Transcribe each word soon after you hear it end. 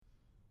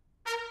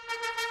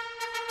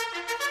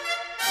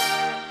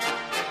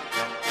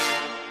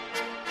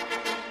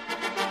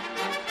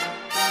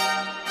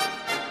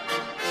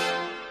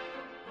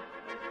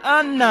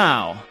And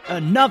now,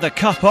 another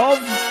cup of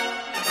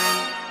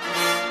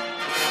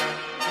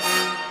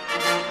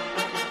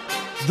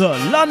the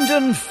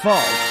London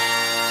Fog.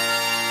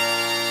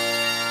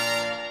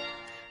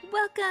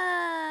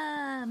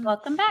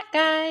 Welcome back,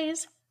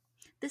 guys.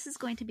 This is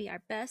going to be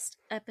our best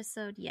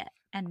episode yet,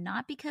 and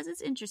not because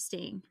it's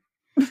interesting,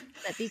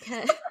 but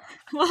because,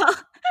 well, all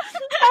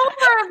of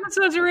our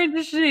episodes are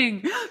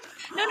interesting. No.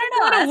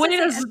 What a way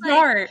to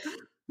start.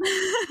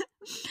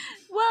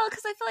 Well,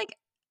 because I feel like,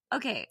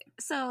 okay,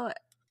 so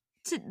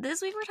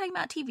this week we're talking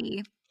about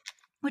TV,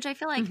 which I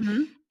feel like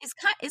is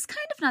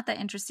kind of not that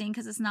interesting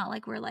because it's not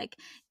like we're like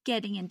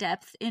getting in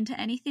depth into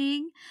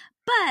anything.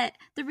 But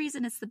the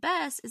reason it's the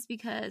best is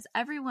because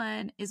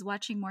everyone is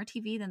watching more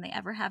TV than they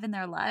ever have in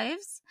their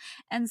lives,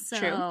 and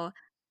so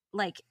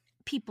like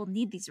people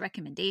need these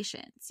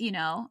recommendations, you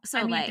know. So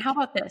I mean, like, how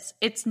about this?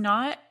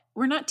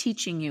 We're not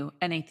teaching you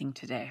anything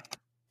today.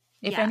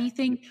 If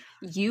anything,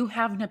 you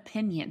have an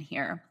opinion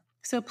here.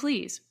 So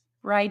please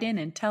write in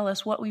and tell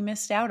us what we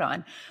missed out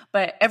on.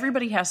 But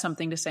everybody has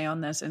something to say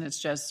on this, and it's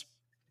just,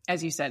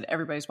 as you said,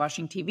 everybody's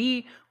watching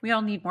TV. We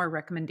all need more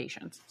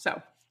recommendations. So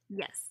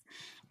yes.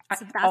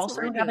 So I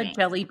also have a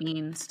jelly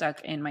bean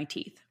stuck in my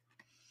teeth.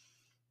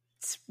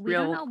 We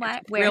don't know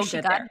where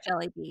she got a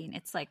jelly bean.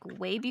 It's like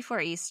way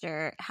before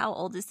Easter. How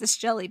old is this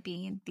jelly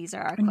bean? These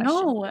are our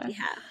questions that we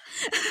have.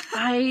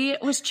 I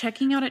was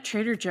checking out at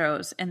Trader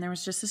Joe's, and there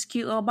was just this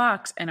cute little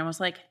box, and I was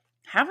like,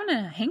 having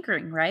a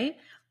hankering, right?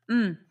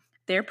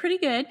 They're pretty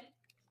good.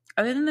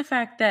 Other than the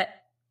fact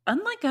that,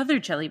 unlike other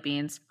jelly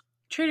beans,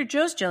 Trader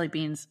Joe's jelly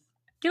beans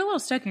get a little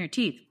stuck in your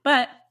teeth,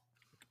 but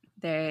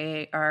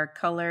they are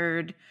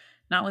colored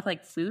not with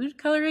like food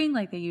coloring,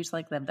 like they use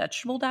like the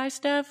vegetable dye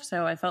stuff.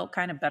 So I felt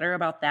kind of better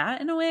about that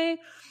in a way.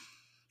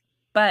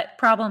 But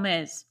problem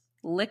is,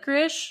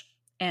 licorice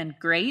and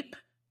grape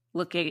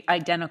look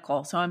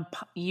identical. So I'm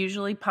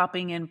usually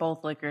popping in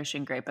both licorice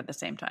and grape at the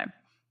same time.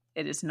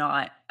 It is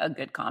not a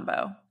good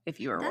combo, if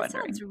you were wondering. That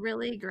sounds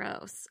really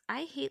gross.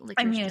 I hate licorice.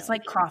 I mean, it's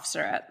like cough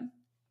syrup.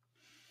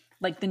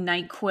 Like the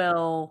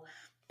NyQuil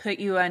put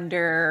you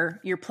under,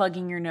 you're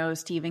plugging your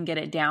nose to even get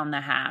it down the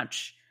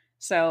hatch.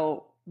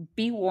 So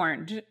be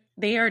warned,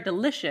 they are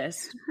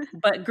delicious,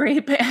 but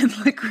grape and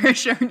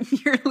licorice are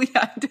nearly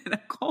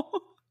identical.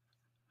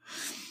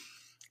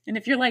 And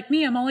if you're like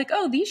me, I'm all like,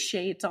 oh, these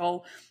shades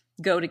all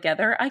go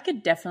together. I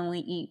could definitely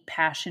eat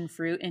passion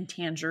fruit and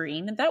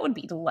tangerine. That would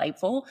be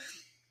delightful.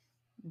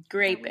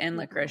 Grape and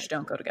licorice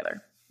don't go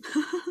together.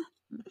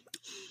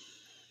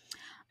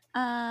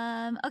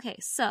 Okay,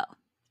 so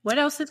what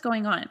else is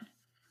going on?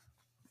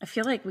 I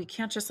feel like we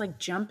can't just like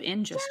jump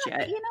in just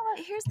yet. You know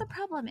what? Here's the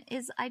problem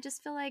is I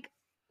just feel like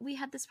we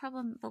had this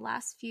problem the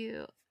last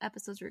few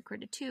episodes we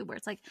recorded too, where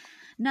it's like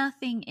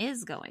nothing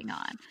is going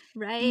on,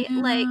 right?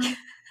 Yeah. Like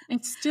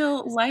it's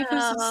still, life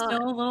is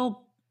still a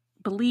little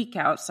bleak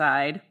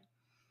outside.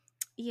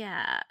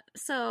 Yeah.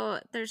 So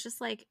there's just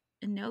like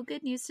no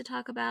good news to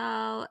talk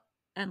about.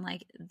 And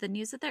like the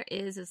news that there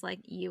is like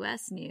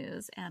US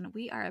news, and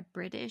we are a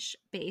British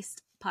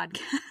based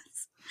podcast.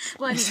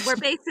 Well, I mean, we're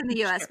based in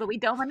the US, but we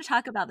don't want to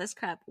talk about this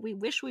crap. We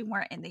wish we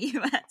weren't in the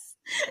US.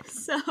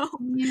 So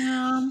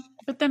yeah,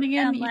 but then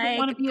again, you don't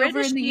want to be British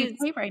over in the news,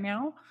 UK right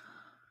now.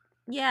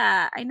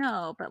 Yeah, I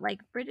know, but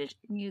like British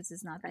news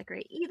is not that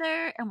great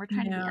either, and we're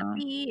trying to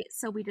be upbeat,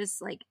 so we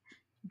just like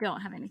don't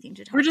have anything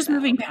to talk about. We're just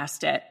moving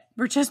past it.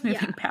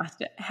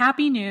 Past it.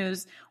 Happy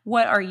news.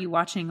 What are you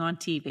watching on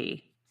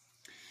TV?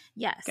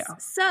 Yes. Go.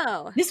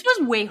 So this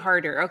was way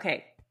harder.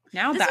 Okay.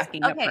 Now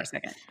backing up for a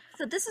second.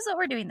 So this is what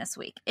we're doing this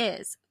week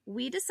is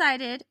we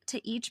decided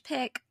to each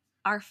pick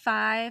our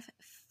 5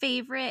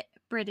 favorite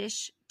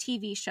British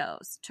TV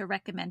shows to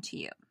recommend to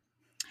you.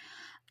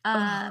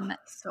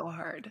 So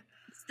hard.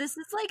 This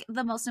is like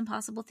the most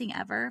impossible thing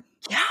ever.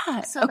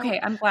 Yeah. So okay.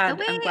 I'm glad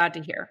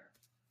to hear.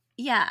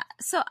 Yeah.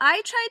 So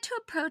I tried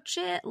to approach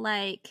it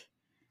like,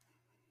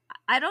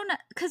 I don't know,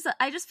 because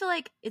I just feel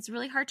like it's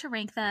really hard to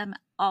rank them.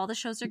 All the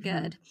shows are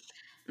good.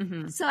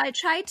 Mm-hmm. So I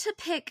tried to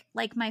pick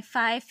like my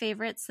 5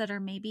 favorites that are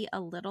maybe a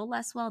little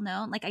less well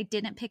known. Like I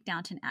didn't pick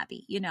Downton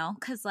Abbey, you know,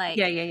 because like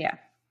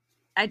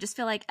I just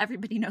feel like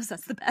everybody knows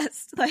that's the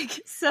best.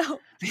 Like so,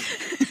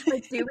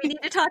 like, do we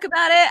need to talk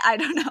about it? I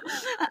don't know.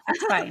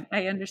 That's fine.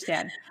 I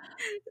understand.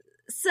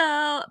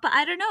 So, but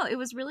I don't know. It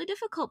was really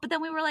difficult. But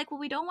then we were like, well,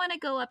 we don't want to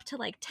go up to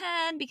like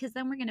 10 because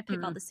then we're going to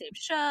pick all the same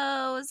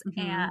shows.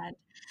 And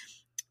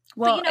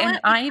well, but you know and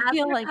what? I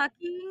feel like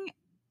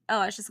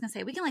I was just gonna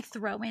say we can like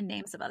throw in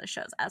names of other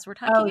shows as we're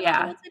talking. Oh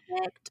yeah,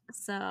 picked,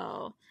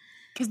 so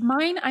because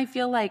mine, I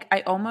feel like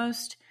I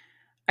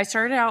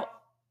started out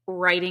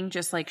writing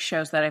just like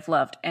shows that I've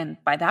loved, and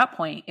by that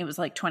point it was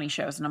like 20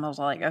 shows, and I was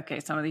like, okay,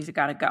 some of these have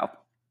got to go.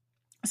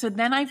 So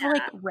then I've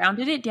like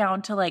rounded it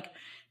down to like,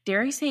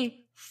 dare I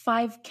say,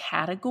 5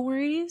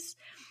 categories,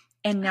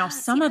 and now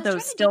some of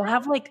those still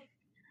have like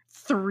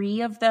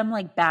 3 of them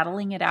like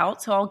battling it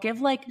out. So I'll give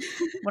like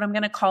what I'm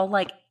going to call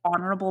like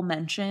honorable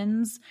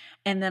mentions.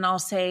 And then I'll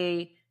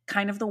say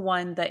kind of the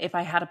one that if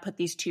I had to put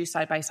these 2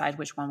 side by side,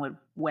 which one would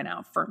win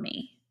out for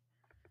me.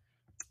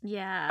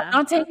 Yeah. I'm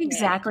not saying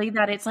exactly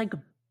that it's like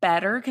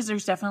better, because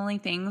there's definitely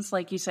things,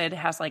 like you said, it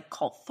has like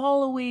cult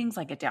followings,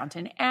 like a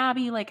Downton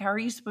Abbey. Like, how are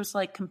you supposed to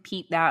like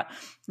compete that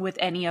with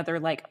any other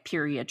like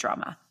period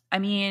drama? I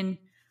mean,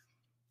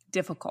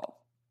 difficult.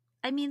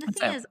 I mean, the And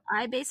thing so, is,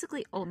 I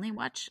basically only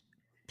watch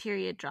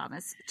period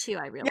dramas too,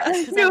 I yeah,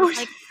 realized, because I no. was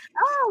like,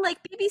 oh, like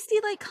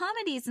BBC like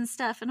comedies and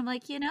stuff, and I'm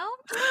like, I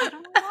don't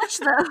really watch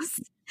those.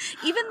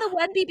 Even the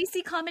one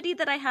BBC comedy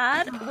that I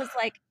had was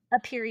like a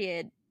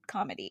period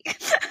comedy.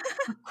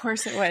 Of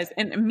course it was.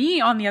 And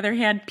me, on the other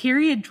hand,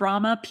 period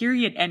drama,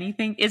 period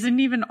anything, isn't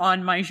even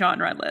on my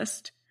genre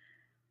list.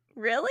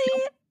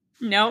 Really?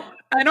 Nope,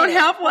 I don't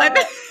have one.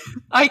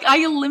 I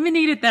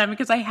eliminated them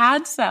because I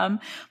had some,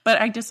 but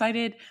I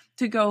decided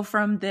to go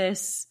from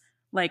this,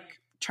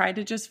 like, try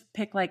to just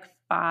pick like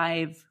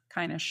 5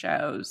 kind of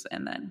shows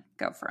and then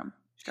go from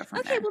Okay,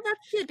 there. well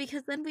that's good,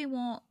 because then we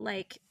won't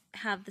like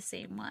have the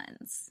same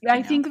ones.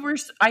 I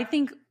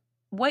think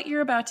what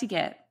you're about to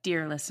get,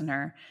 dear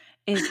listener,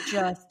 is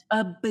just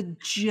a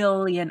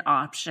bajillion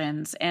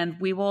options, and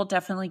we will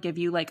definitely give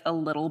you like a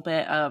little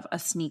bit of a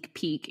sneak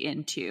peek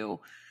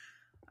into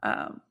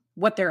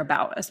what they're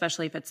about,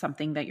 especially if it's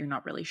something that you're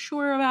not really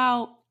sure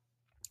about,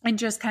 and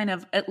just kind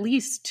of at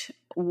least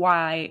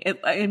why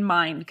in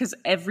mind, because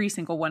every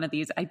single one of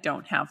these, I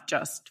don't have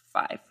just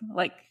 5.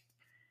 Like,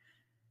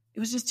 it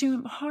was just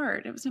too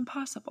hard. It was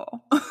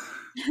impossible.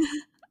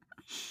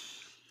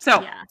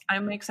 So Yeah.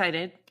 I'm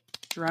excited.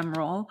 Drum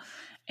roll.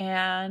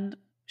 And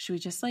should we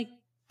just like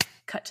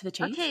cut to the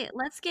chase? Okay,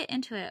 let's get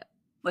into it.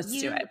 Let's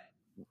do it.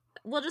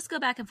 We'll just go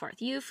back and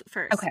forth. You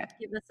first. Okay.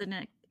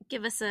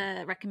 Give us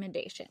a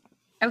recommendation.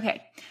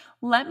 Okay.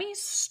 Let me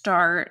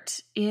start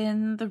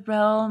in the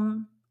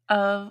realm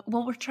of,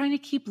 well, we're trying to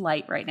keep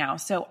light right now.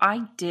 So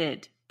I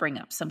did bring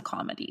up some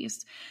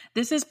comedies.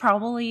 This is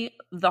probably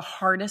the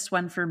hardest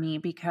one for me,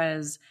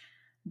 because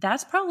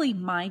that's probably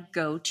my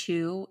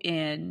go-to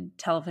in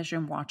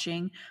television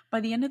watching.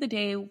 By the end of the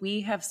day,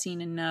 we have seen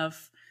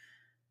enough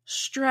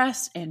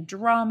stress and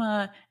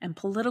drama and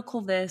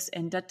political this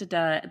and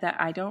da-da-da that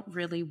I don't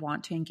really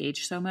want to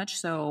engage so much.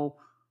 So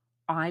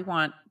I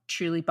want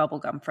truly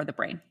bubblegum for the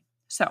brain.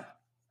 So,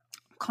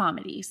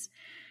 comedies.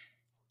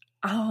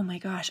 Oh my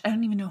gosh, I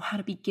don't even know how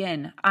to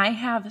begin. I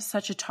have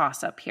such a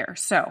toss-up here.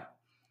 So,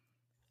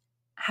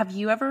 have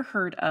you ever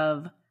heard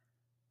of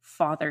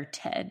Father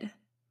Ted?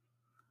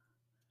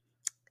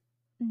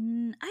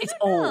 I It's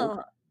don't old.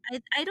 know.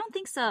 I don't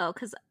think so,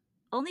 because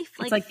only It's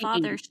like like the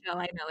Father 80s. show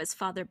I know is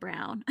Father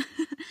Brown.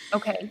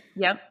 Okay.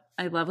 Yep.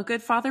 I love a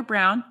good Father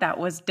Brown. That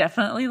was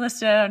definitely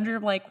listed under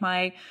like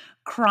my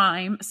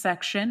crime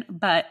section.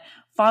 But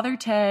Father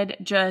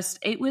Ted,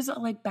 it was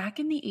like back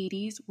in the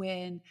 80s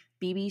when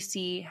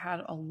BBC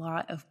had a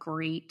lot of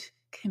great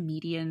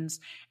comedians.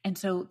 And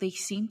so they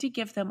seemed to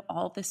give them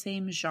all the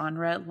same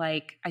genre.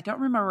 Like, I don't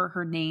remember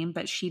her name,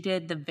 but she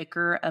did The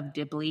Vicar of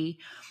Dibley.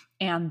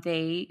 And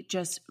they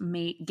just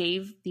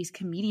gave these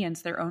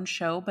comedians their own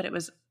show, but it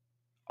was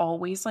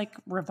always like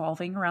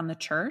revolving around the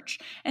church,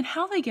 and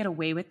how they get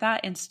away with that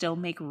and still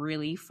make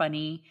really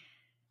funny,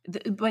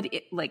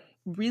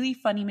 really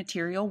funny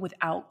material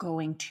without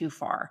going too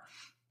far.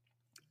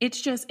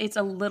 It's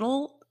a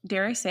little,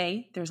 dare I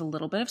say, there's a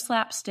little bit of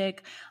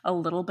slapstick, a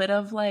little bit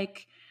of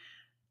like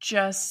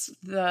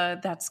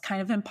that's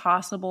kind of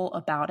impossible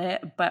about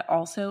it, but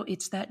also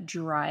it's that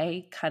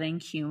dry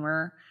cutting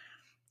humor.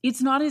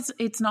 It's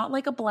not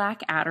like a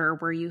Blackadder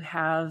where you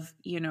have,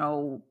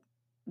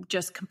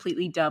 just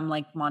completely dumb,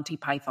 like Monty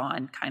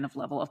Python kind of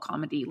level of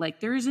comedy. Like,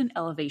 there is an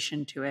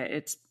elevation to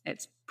it.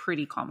 It's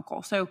pretty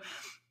comical. So,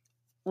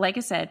 like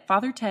I said,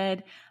 Father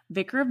Ted,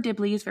 Vicar of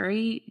Dibley is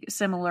very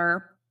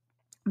similar.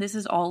 This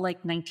is all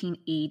like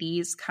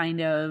 1980s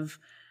kind of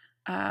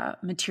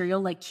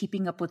material, like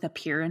Keeping Up with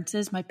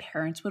Appearances. My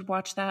parents would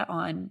watch that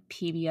on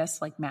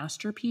PBS, like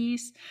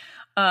Masterpiece,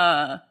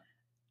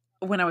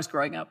 when I was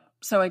growing up.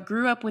 So I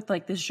grew up with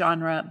like this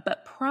genre,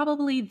 but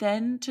probably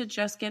then to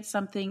just get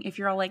something, if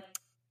you're all like,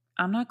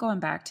 I'm not going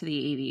back to the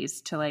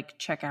 80s to like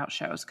check out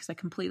shows, because I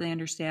completely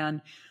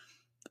understand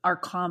our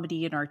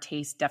comedy and our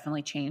taste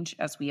definitely change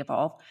as we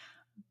evolve.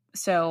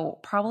 So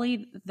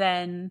probably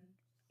then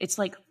it's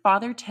like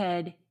Father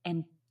Ted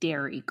and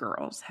Dairy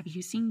Girls. Have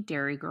you seen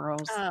Dairy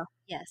Girls? Oh,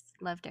 yes.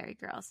 Love Dairy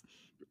Girls.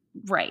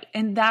 Right.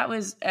 And that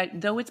was,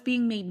 though it's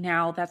being made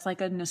now, that's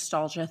like a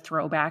nostalgia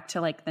throwback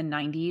to like the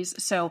 90s.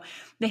 So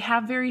they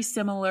have very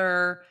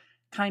similar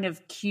kind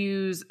of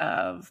cues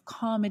of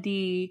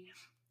comedy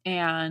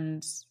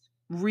and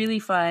really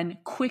fun,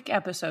 quick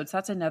episodes.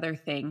 That's another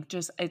thing.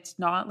 Just, it's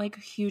not like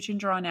huge and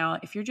drawn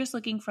out. If you're just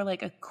looking for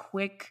like a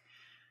quick,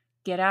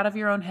 get out of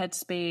your own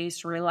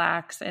headspace,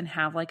 relax, and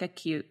have like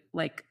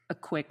a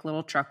quick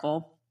little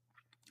chuckle,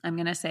 I'm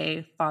going to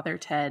say Father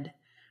Ted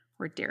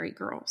or Dairy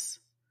Girls.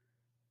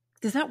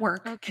 Does that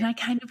work? Okay. Can I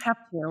kind of have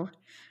two?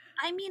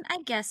 I mean,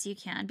 I guess you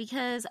can,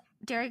 because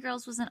Dairy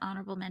Girls was an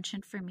honorable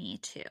mention for me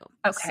too.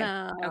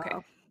 Okay.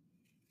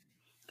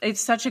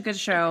 It's such a good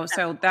show.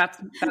 So that's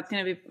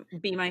going to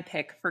be my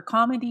pick. For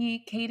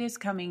comedy, Kate is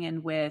coming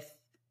in with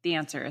the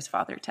answer is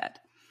Father Ted.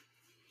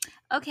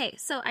 Okay,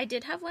 so I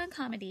did have one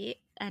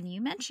comedy, and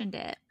you mentioned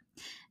it,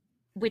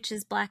 which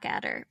is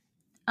Blackadder.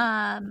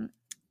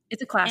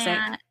 It's a classic.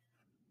 And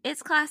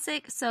it's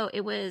classic. So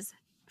it was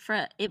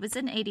an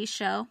 80s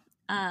show.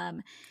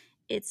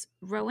 It's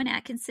Rowan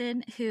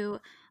Atkinson, who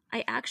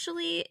I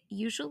actually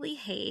usually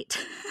hate.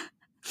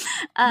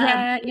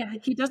 Yeah,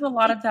 he does a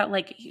lot of that,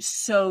 like, he's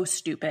so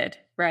stupid,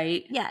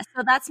 right? Yeah,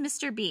 so that's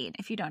Mr. Bean,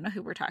 if you don't know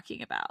who we're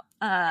talking about.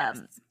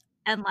 Yes.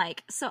 And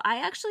like, so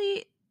I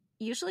actually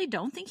usually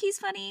don't think he's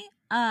funny.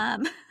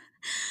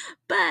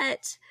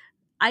 But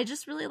I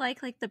just really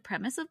like the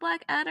premise of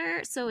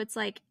Blackadder. So it's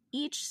like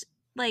each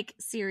like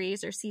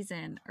series or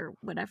season or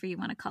whatever you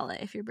want to call it,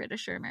 if you're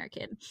British or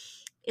American,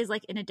 is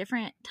like in a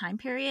different time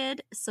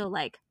period. So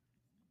like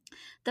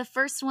the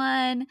first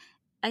one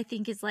I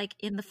think is like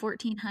in the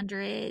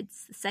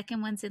 1400s. The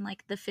second one's in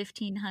like the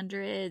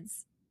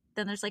 1500s.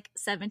 Then there's like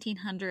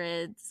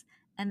 1700s,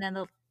 and then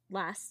the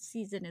last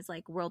season is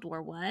like World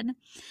War One.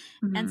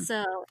 And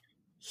so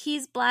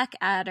he's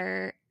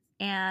Blackadder,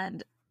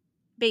 and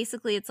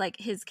basically it's like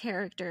his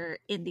character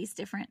in these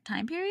different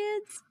time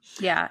periods.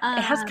 Yeah,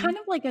 it has kind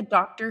of like a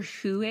Doctor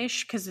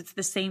Who-ish, because it's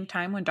the same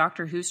time when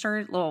Doctor Who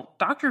started. Well,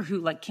 Doctor Who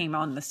like came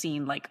on the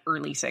scene like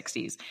early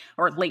 60s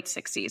or late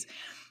 60s,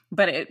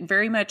 but it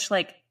very much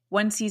like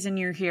one season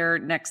you're here,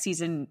 next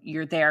season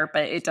you're there,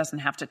 but it doesn't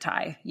have to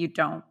tie. You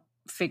don't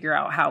figure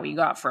out how you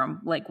got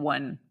from like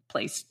one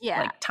place,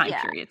 like time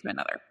period to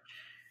another.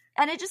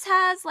 And it just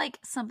has like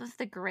some of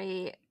the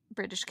great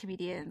British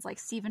comedians, like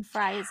Stephen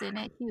Fry is in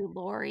it, Hugh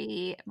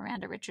Laurie,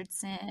 Miranda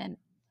Richardson,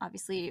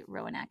 obviously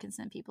Rowan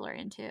Atkinson people are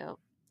into.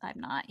 I'm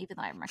not, even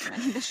though I'm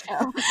recommending the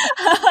show.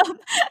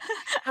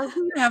 How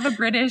can you have a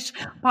British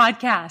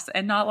podcast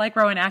and not like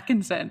Rowan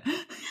Atkinson?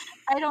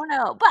 I don't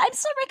know, but I'm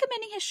still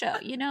recommending his show,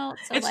 you know?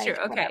 So it's like, true.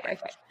 Okay. whatever.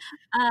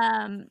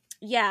 Okay.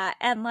 Yeah.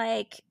 And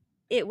like,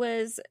 it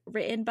was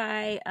written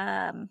by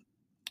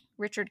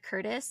Richard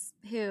Curtis,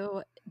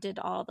 who did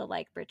all the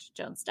like Bridget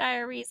Jones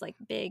Diaries, like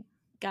big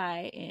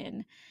guy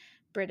in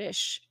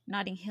British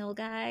Notting Hill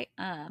guy.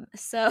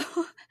 So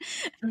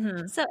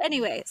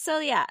anyway, so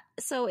yeah,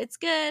 so it's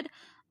good.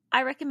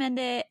 I recommend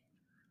it.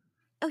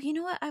 Oh, you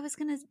know what I was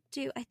gonna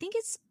do? I think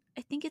it's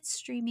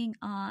streaming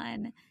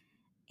on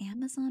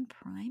Amazon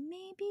Prime,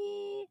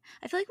 maybe.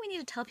 I feel like we need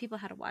to tell people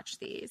how to watch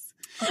these.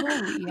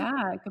 Oh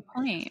yeah, good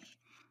point.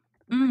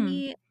 Let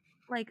me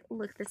like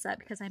look this up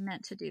because I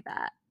meant to do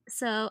that.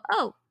 So,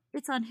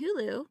 it's on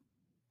Hulu.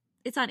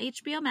 It's on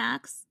HBO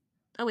Max.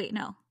 Oh wait,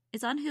 no.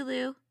 It's on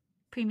Hulu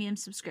premium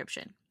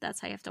subscription. That's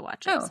how you have to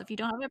watch it. So if you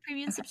don't have a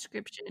premium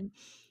subscription,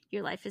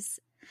 your life is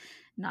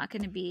not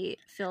going to be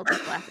filled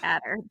with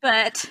Blackadder.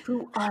 But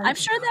I'm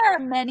sure there are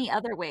many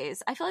other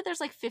ways. I feel like there's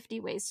like 50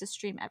 ways to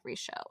stream every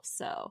show.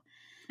 So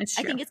it's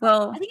true. I think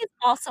it's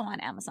also on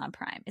Amazon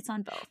Prime. It's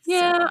on both.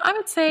 Yeah, so. I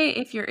would say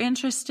if you're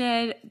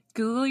interested,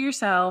 Google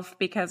yourself,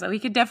 because we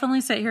could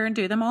definitely sit here and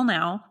do them all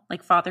now.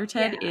 Like Father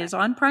Ted is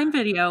on Prime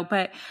Video,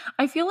 but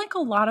I feel like a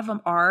lot of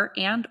them are,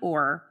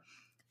 or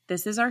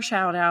this is our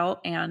shout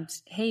out. And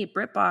hey,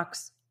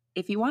 BritBox,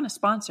 if you want to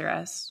sponsor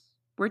us,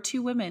 we're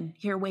two women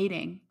here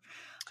waiting.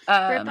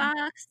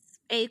 BritBox,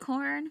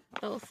 Acorn,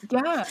 both.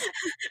 Yeah.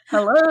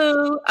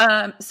 Hello.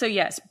 So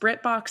yes,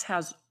 BritBox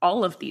has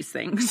all of these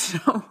things.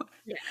 So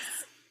yes.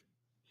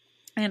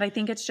 And I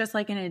think it's just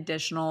like an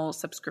additional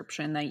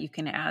subscription that you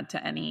can add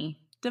to any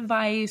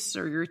device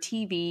or your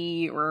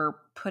TV, or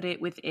put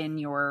it within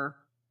your,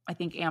 I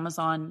think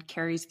Amazon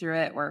carries through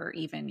it, or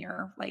even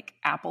your like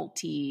Apple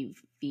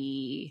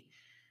TV,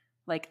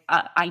 like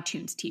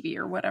iTunes TV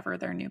or whatever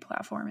their new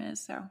platform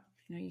is. So,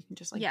 you can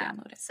just like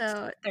download it.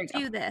 So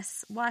do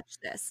this, watch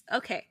this.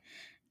 Okay.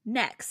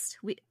 Next,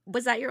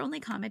 was that your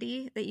only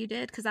comedy that you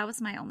did? Because that was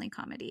my only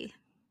comedy.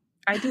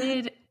 I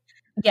did.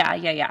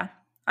 Yeah.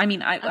 I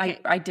mean,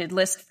 I did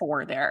list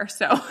 4 there,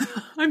 so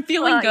I'm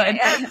feeling good.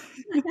 Yeah.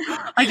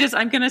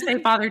 I'm going to say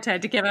Father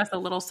Ted to give us a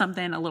little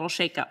something, a little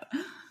shake up.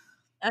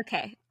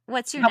 Okay.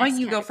 What's your How next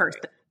about you category? go first?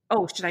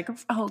 Oh, should I go?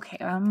 Oh, okay.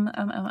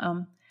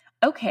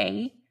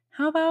 Okay.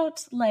 How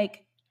about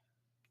like,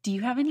 do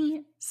you have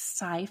any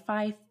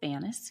sci-fi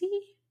fantasy?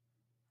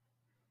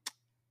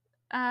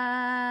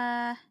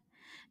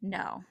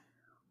 No.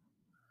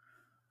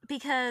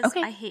 Because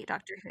I hate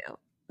Doctor Who.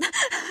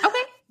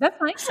 Okay,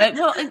 that's fine.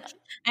 Well,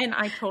 and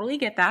I totally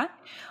get that.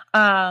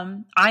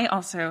 I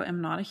also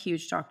am not a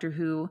huge Doctor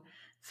Who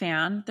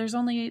fan. There's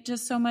only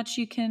just so much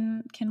you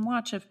can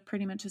watch of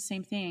pretty much the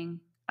same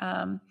thing.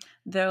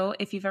 Though,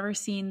 if you've ever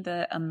seen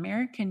the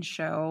American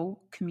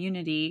show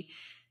Community,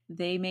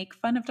 they make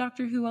fun of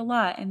Doctor Who a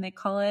lot, and they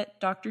call it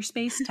Dr.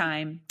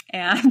 Spacetime,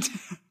 and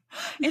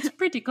it's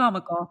pretty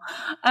comical.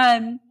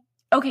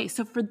 Okay,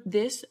 so for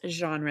this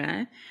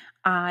genre,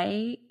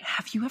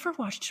 have you ever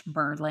watched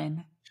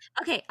Merlin?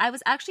 Okay, I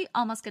was actually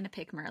almost going to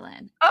pick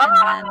Merlin.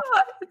 Oh,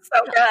 it's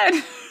so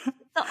good.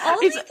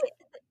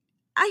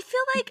 I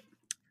feel like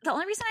the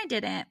only reason I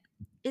didn't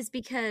is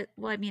because,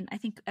 well, I mean, I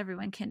think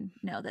everyone can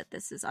know that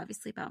this is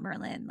obviously about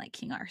Merlin, like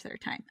King Arthur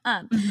time.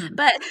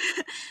 But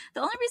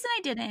the only reason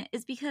I didn't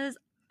is because,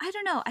 I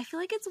don't know, I feel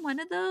like it's one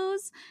of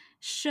those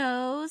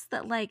shows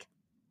that like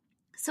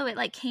So it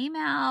like came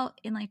out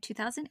in like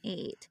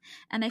 2008,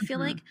 and I feel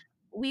like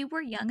we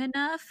were young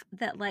enough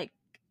that like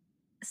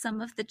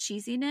some of the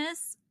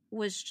cheesiness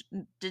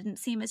didn't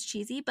seem as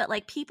cheesy, but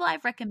like people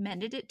I've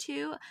recommended it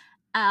to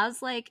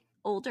as like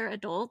older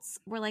adults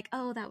were like,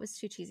 "Oh, that was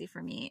too cheesy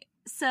for me."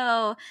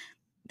 So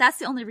that's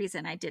the only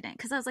reason I didn't,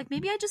 because I was like,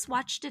 maybe I just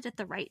watched it at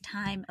the right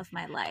time of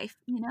my life,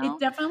 you know? It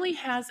definitely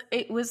has.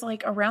 It was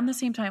like around the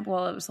same time.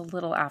 Well, it was a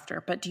little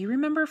after, but do you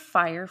remember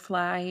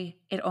Firefly?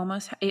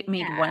 It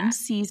made one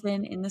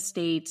season in the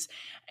States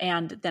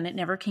and then it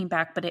never came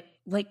back, but it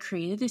like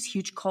created this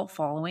huge cult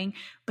following.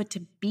 But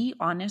to be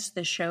honest,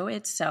 the show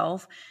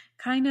itself,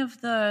 kind of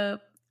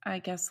I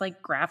guess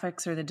like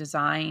graphics or the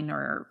design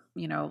or,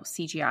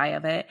 CGI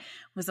of it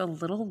was a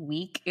little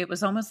weak. It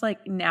was almost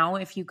like now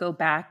if you go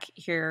back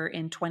here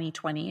in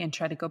 2020 and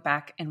try to go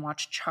back and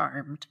watch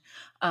Charmed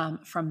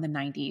from the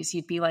 90s,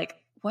 you'd be like,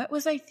 what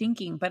was I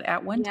thinking? But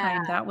at one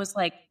time that was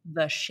like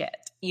the shit,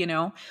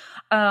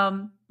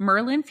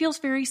 Merlin feels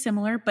very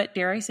similar, but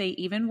dare I say,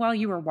 even while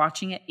you were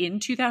watching it in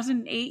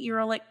 2008, you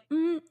were like,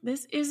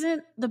 this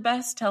isn't the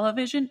best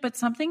television, but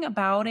something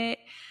about it,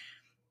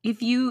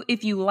 if you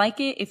like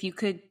it, if you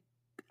could,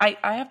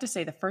 I have to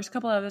say the first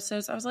couple of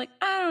episodes, I was like,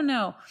 I don't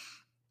know.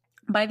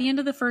 By the end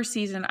of the first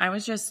season, I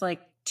was just like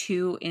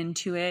too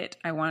into it.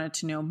 I wanted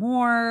to know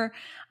more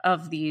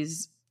of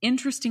these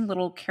interesting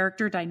little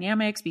character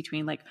dynamics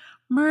between like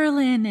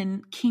Merlin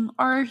and King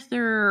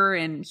Arthur,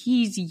 and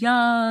he's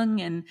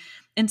young, and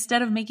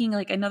instead of making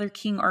like another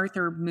King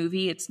Arthur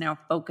movie, it's now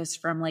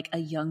focused from like a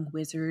young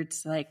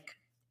wizard's like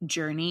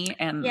journey,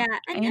 and and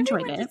I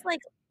enjoyed everyone it. just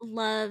like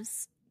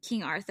loves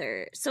King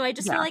Arthur. So I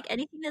just feel like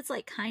anything that's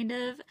like kind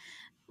of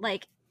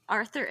like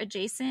Arthur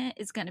adjacent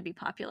is going to be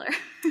popular.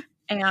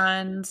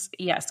 And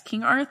yes,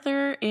 King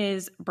Arthur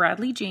is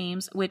Bradley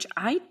James, which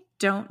I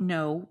don't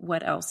know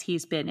what else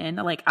he's been in.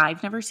 Like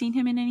I've never seen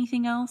him in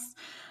anything else.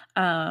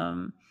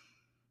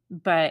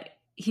 But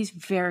he's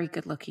very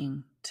good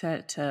looking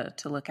to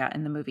look at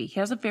in the movie. He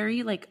has a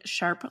very like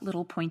sharp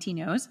little pointy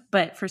nose,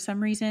 but for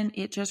some reason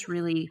it just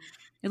really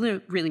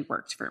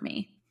worked for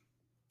me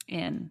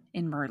in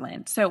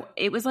Merlin. So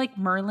it was like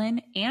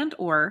Merlin and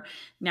or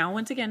now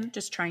once again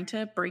just trying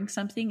to bring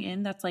something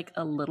in that's like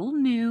a little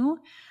new.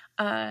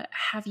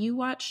 Have you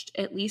watched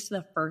at least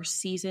the first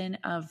season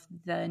of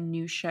the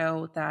new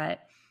show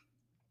that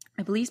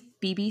I believe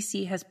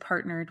BBC has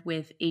partnered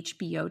with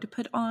HBO to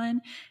put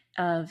on,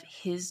 of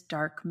His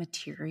Dark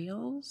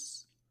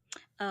Materials?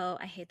 Oh,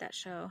 I hate that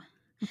show.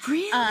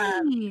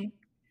 Really?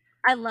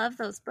 I love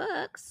those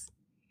books,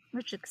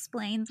 which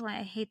explains why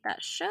I hate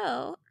that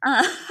show.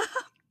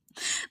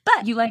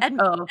 But you like?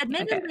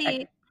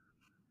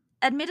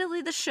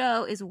 admittedly, the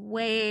show is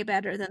way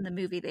better than the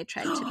movie they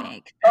tried to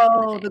make.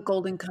 The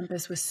Golden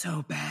Compass was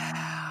so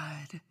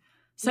bad.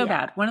 So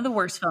bad. One of the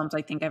worst films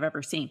I think I've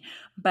ever seen.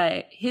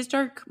 But His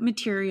Dark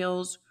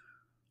Materials,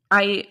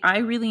 I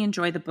really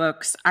enjoy the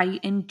books. I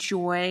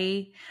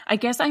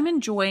guess I'm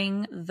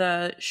enjoying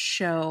the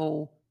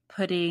show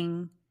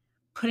putting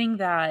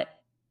that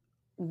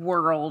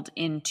world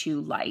into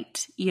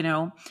light,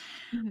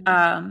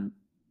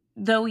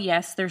 Though,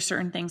 yes, there's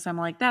certain things I'm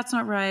like, that's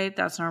not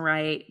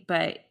right.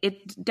 But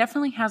it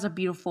definitely has a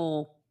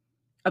beautiful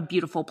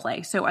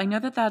play. So I know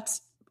that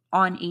that's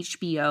on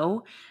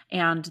HBO,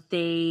 and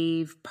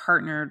they've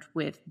partnered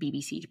with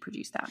BBC to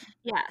produce that.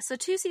 Yeah. So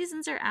 2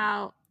 seasons are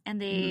out,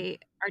 and they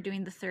are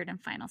doing the 3rd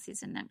and final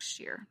season next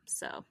year.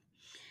 So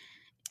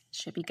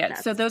should be good.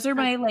 So those are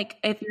my, like,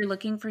 if you're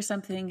looking for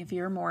something, if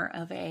you're more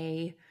of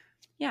a,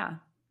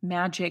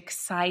 magic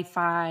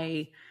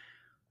sci-fi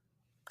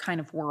kind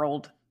of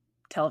world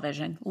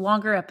television.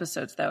 Longer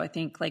episodes, though. I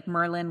think like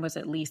Merlin was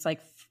at least like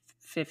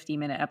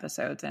 50-minute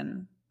episodes,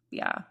 and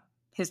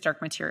His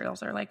Dark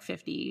Materials are like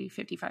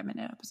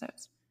 55-minute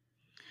episodes.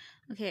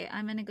 Okay,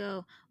 I'm going to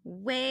go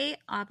way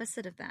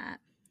opposite of that.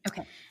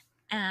 Okay.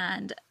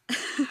 And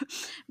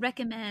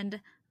recommend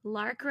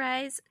Lark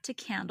Rise to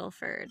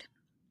Candleford.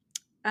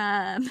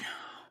 I've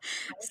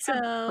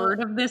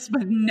heard of this,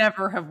 but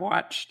never have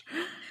watched.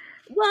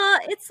 Well,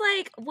 it's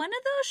like one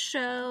of those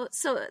shows.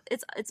 So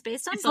it's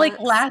based on. It's books.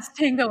 Like Last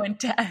Tango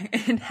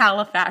in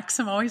Halifax.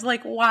 I'm always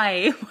like,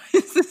 why? Why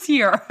is this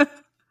here?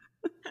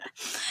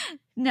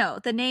 No,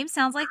 the name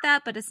sounds like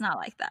that, but it's not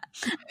like that.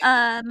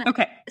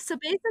 Okay. So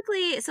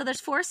basically, there's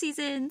 4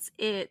 seasons.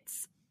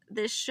 It's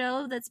this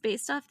show that's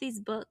based off these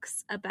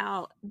books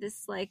about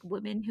this like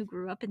woman who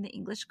grew up in the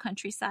English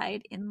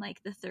countryside in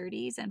like the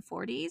 30s and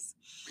 40s.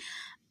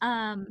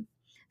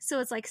 So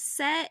it's like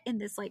set in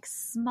this like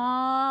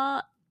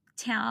small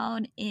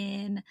town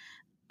in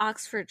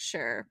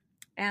Oxfordshire,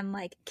 and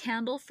like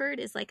Candleford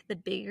is like the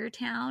bigger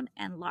town,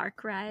 and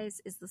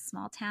Larkrise is the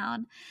small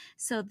town.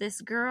 So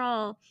this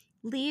girl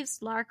leaves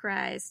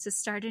Larkrise to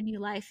start a new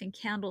life in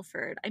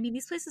Candleford. I mean,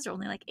 these places are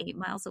only like 8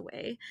 miles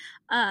away,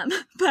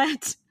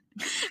 but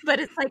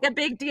it's like a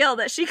big deal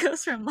that she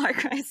goes from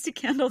Larkrise to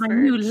Candleford. My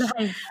new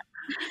life.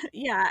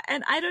 Yeah,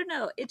 and I don't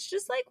know. It's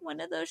just like one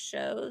of those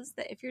shows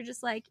that if you're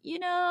just like,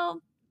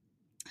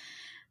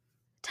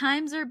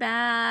 times are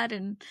bad,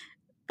 and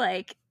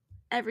like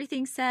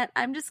everything set,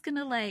 I'm just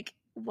gonna like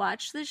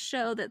watch this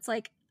show that's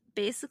like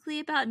basically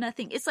about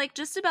nothing. It's like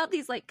just about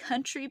these like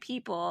country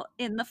people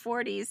in the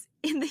 40s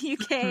in the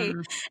UK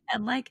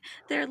and like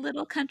their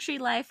little country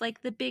life,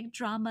 like the big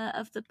drama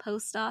of the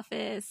post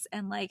office,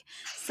 and like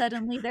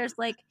suddenly there's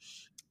like,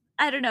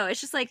 I don't know,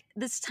 it's just like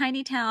this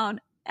tiny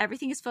town,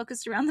 everything is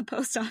focused around the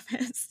post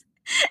office.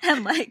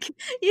 And like,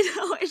 you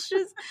know, it's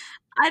just,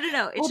 I don't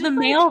know. It's well, just the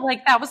mail,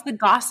 like that was the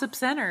gossip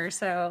center.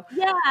 So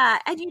yeah,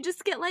 and you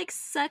just get like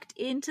sucked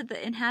into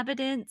the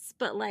inhabitants,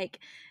 but like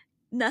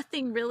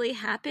nothing really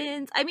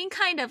happens. I mean,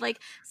 kind of like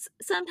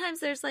sometimes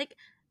there's like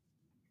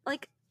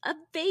a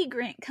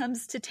vagrant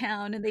comes to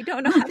town and they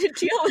don't know how to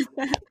deal with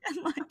them, and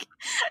like,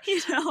 you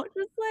know,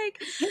 just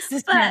like it's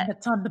this man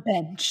that's on the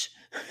bench.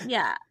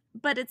 Yeah,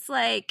 but it's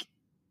like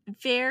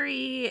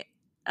very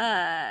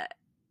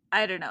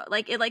I don't know,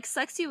 like it like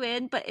sucks you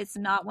in, but it's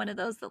not one of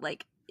those that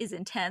like is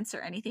intense or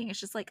anything. It's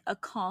just like a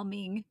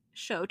calming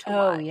show to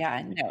watch. Oh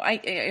yeah, no, I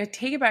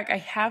take it back. I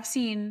have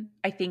seen,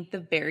 I think, the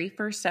very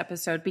first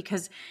episode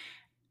because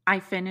I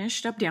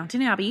finished up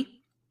Downton Abbey,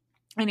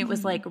 and it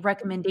was like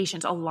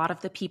recommendations. A lot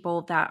of the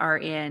people that are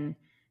in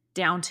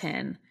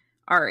Downton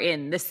are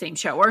in the same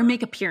show or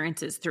make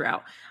appearances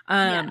throughout.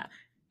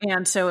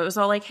 And so it was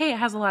all like, hey, it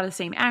has a lot of the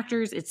same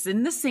actors. It's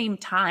in the same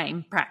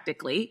time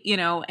practically, you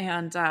know,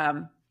 and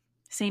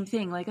same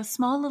thing, like a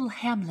small little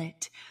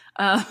hamlet.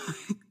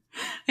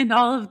 And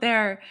all of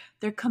their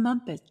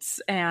comeuppance,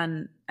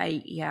 and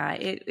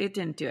it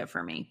didn't do it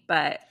for me.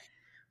 But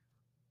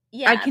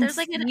yeah, there's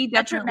like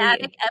a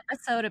dramatic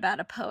episode about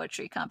a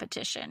poetry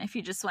competition if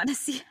you just want to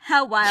see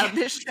how wild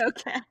this show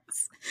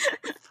gets.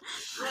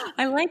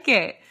 I like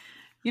it.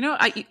 You know,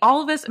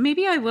 all of us,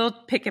 maybe I will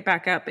pick it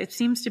back up. It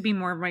seems to be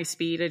more of my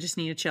speed. I just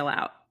need to chill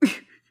out.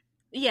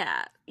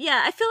 Yeah.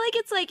 I feel like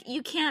it's like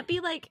you can't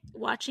be like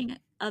watching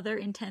other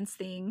intense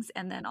things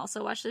and then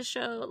also watch this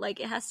show. Like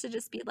it has to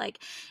just be like,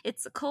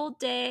 it's a cold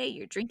day,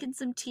 you're drinking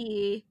some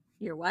tea,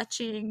 you're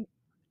watching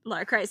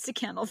Lar Cries to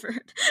Candleford.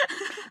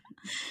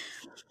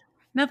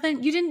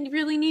 Nothing, you didn't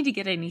really need to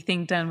get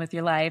anything done with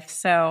your life,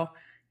 so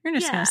you're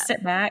just going to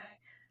sit back,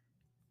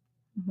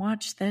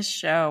 watch this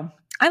show.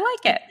 I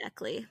like it.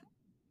 Exactly.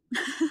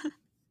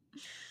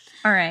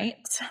 All right,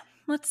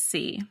 let's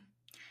see.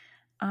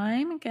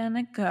 I'm going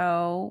to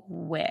go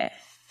with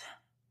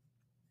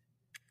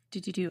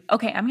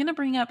okay, I'm going to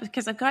bring up,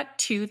 because I've got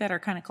two that are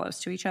kind of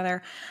close to each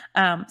other.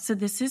 So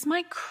this is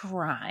my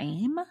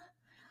crime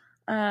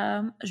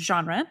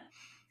genre.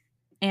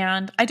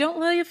 And I don't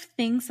love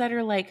things that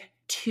are like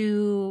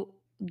too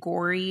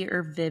gory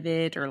or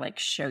vivid or like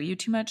show you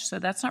too much. So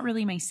that's not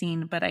really my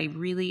scene, but I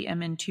really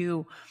am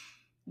into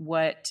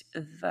what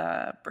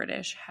the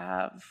British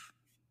have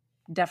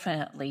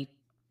definitely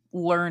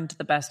learned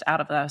the best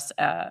out of us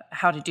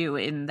how to do,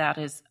 and that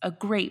is a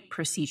great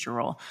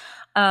procedural.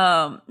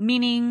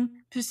 Meaning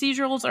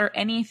procedurals are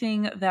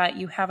anything that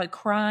you have a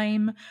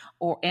crime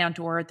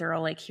or they're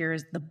like,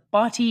 here's the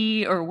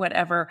body or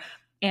whatever,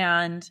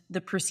 and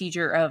the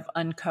procedure of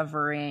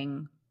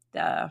uncovering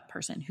the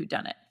person who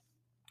done it.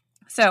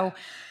 So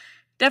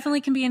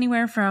definitely can be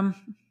anywhere from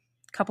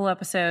a couple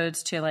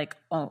episodes to like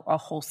a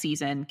whole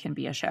season can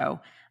be a show.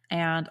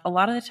 And a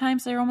lot of the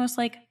times they're almost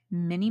like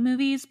mini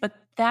movies, but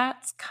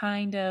that's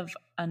kind of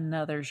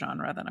another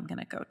genre that I'm going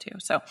to go to.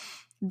 So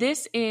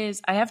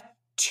I have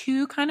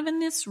two kind of in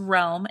this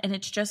realm, and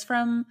it's just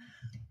from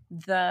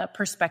the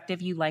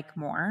perspective you like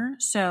more.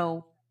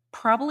 So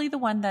probably the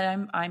one that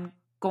I'm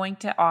going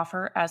to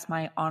offer as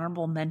my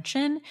honorable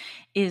mention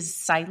is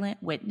Silent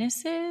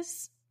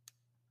Witnesses.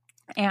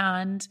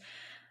 And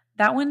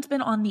that one's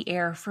been on the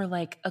air for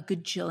like a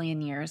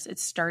gajillion years. It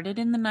started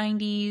in the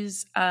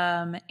 90s,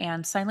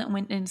 and Silent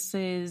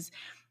Witnesses,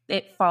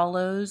 it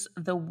follows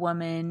the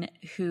woman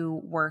who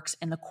works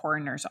in the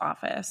coroner's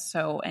office.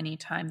 So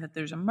anytime that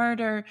there's a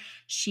murder,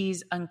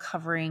 she's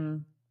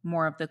uncovering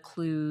more of the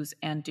clues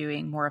and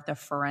doing more of the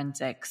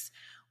forensics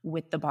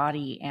with the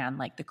body and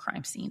like the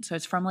crime scene. So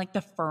it's from like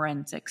the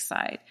forensic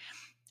side.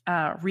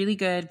 Really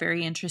good,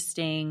 very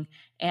interesting.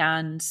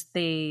 And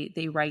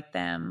they write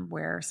them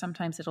where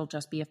sometimes it'll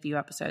just be a few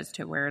episodes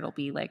to where it'll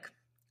be like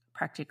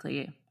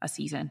practically a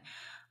season.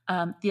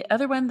 The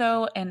other one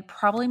though, and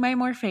probably my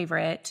more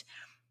favorite,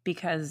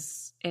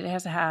 because it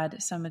has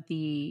had some of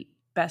the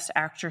best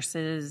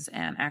actresses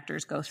and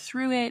actors go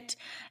through it,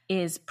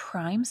 is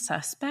Prime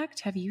Suspect.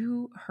 Have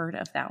you heard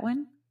of that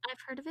one? I've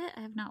heard of it.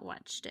 I have not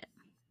watched it.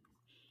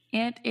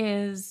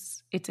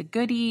 It's a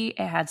goodie.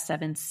 It had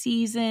 7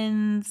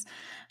 seasons.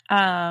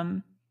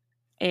 And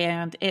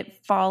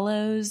it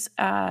follows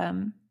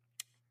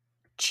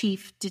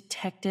Chief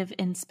Detective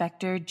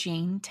Inspector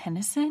Jane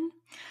Tennyson.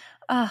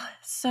 Oh,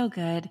 so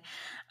good.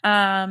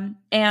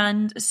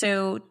 And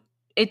so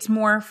it's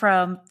more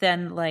from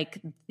then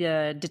like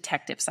the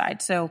detective side.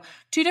 So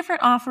 2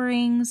 different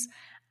offerings.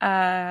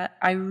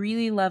 I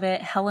really love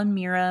it. Helen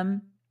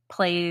Mirren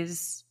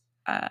plays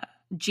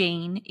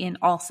Jane in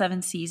all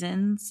 7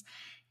 seasons.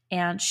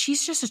 And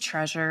she's just a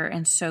treasure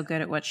and so good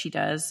at what she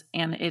does.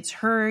 And it's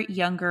her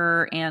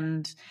younger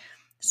and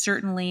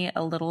certainly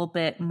a little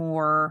bit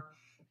more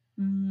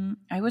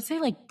I would say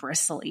like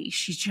bristly.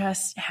 She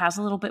just has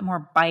a little bit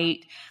more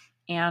bite,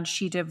 and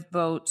she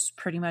devotes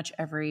pretty much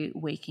every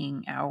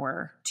waking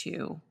hour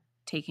to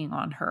taking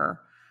on her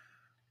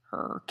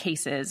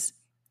cases.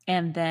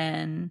 And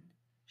then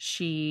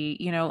she,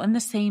 and the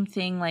same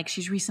thing, like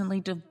she's recently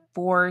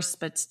divorced,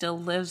 but still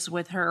lives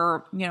with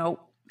her,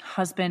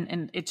 husband.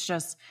 And it's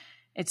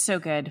so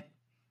good.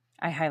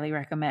 I highly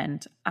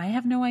recommend. I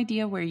have no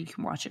idea where you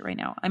can watch it right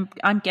now.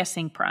 I'm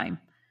guessing Prime.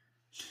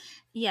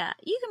 Yeah,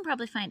 you can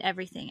probably find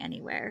everything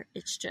anywhere.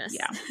 It's just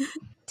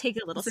take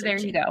a little searching. There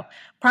you go.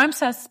 Prime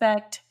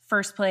Suspect,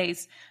 first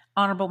place,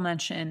 honorable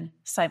mention,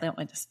 Silent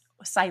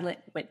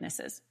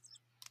Witnesses.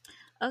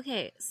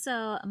 Okay,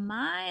 so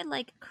my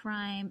like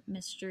crime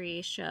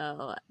mystery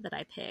show that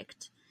I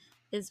picked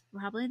is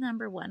probably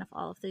number one of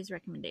all of these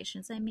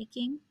recommendations I'm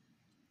making.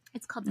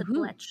 It's called the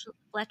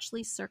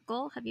Bletchley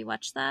Circle. Have you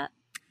watched that?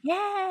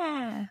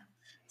 Yeah.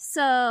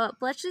 So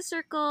Bletchley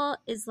Circle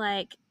is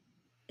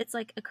it's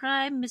like a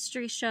crime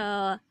mystery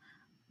show.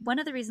 One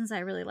of the reasons I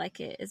really like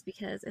it is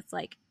because it's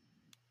like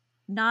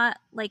not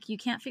like you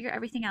can't figure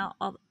everything out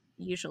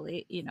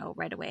usually,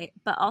 right away,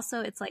 but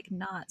also it's like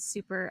not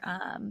super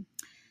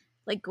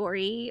like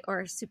gory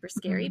or super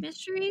scary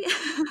mystery,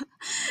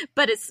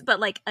 but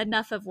like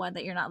enough of one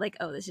that you're not like,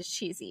 oh, this is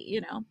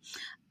cheesy,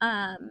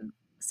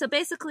 So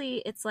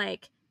basically it's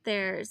like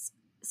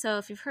so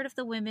if you've heard of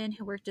the women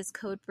who worked as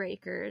code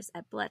breakers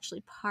at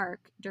Bletchley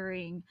Park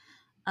during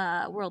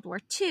World War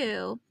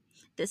II,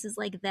 this is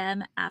like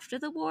them after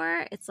the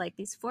war. It's like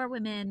these 4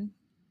 women,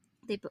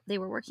 they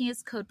were working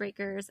as code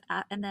breakers,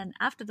 and then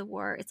after the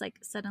war, it's like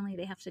suddenly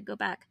they have to go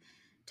back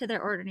to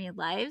their ordinary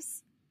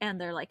lives, and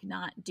they're like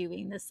not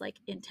doing this like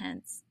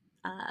intense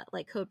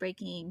like code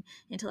breaking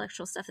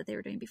intellectual stuff that they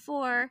were doing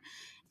before.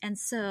 And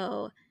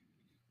so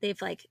they've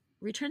like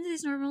returned to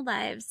these normal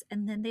lives,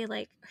 and then they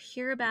like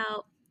hear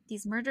about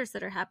these murders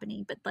that are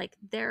happening, but like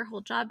their whole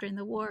job during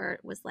the war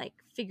was like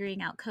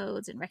figuring out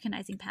codes and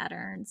recognizing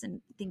patterns and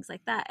things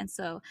like that. And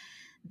so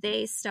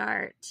they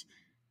start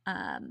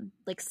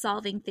like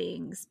solving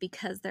things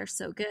because they're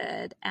so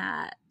good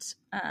at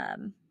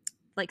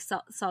like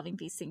solving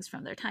these things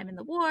from their time in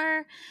the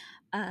war.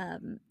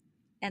 And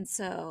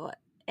so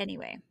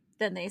anyway,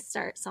 then they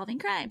start solving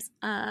crimes.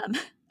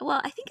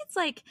 Well, I think it's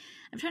like,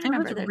 I'm trying to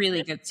remember. It was a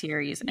really good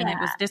series, and it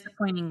was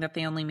disappointing that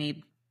they only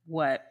made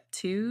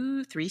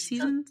 2, 3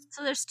 seasons?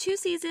 So there's 2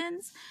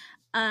 seasons.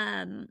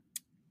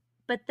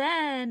 But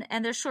then,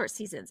 and they're short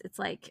seasons. It's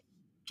like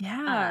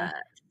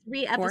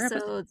 3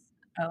 episodes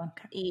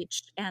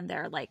each, and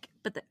they're like,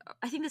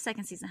 I think the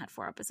second season had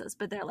 4 episodes,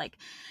 but they're like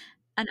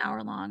an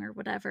hour long or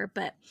whatever.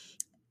 But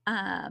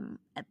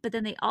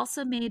then they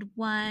also made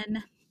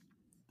one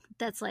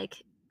that's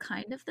like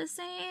kind of the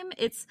same.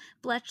 It's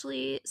a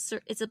Bletchley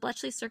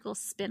Circle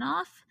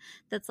spinoff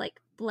that's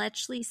like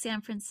Bletchley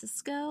San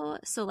Francisco.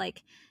 So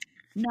like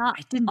not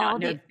I did not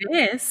know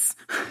this.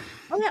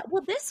 Oh yeah,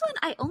 well this one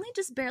I only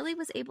just barely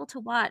was able to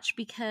watch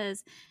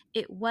because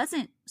it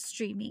wasn't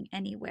streaming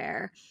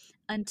anywhere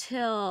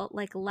until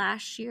like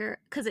last year,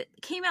 because it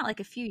came out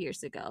like a few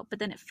years ago, but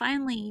then it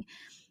finally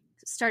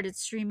started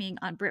streaming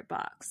on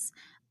BritBox.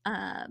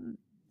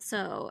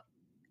 So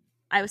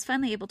I was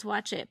finally able to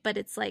watch it, but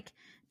it's like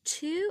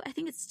I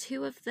think it's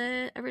 2 of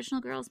the original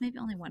girls, maybe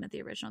only one of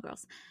the original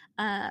girls,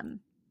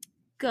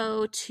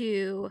 go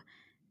to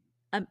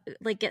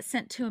like get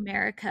sent to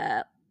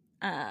America,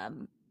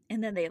 and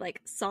then they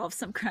like solve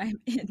some crime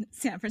in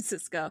San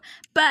Francisco.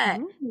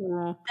 But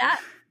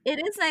that it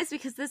is nice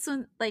because this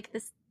one, like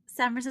this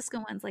San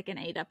Francisco one's like an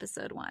 8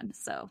 episode one,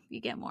 so you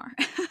get more.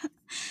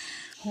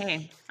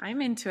 Hey,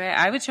 I'm into it.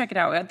 I would check it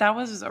out. That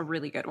was a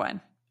really good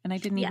one, and I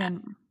didn't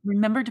even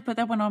remember to put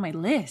that one on my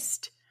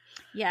list.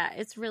 Yeah,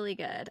 it's really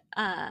good.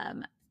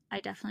 I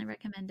definitely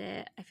recommend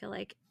it. I feel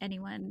like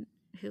anyone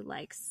who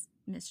likes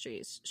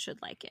mysteries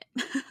should like it.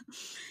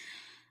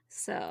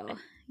 So,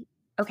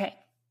 okay.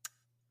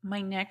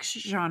 My next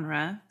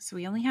genre. So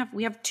we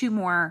have 2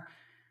 more.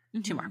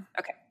 Mm-hmm. 2 more.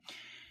 Okay.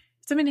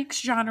 So my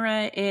next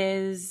genre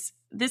is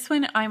this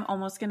one. I'm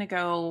almost going to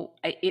go.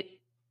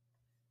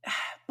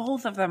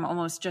 Both of them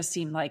almost just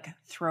seem like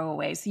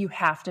throwaways. You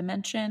have to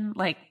mention,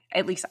 like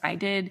at least I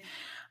did.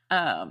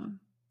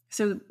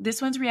 So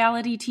this one's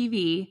reality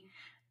TV.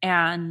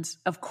 And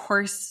of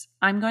course,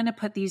 I'm going to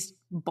put these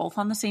both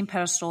on the same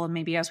pedestal. And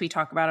maybe as we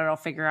talk about it, I'll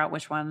figure out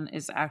which one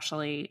is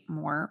actually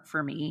more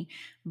for me.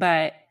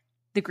 But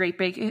the Great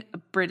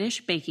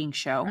British Baking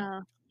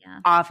Show,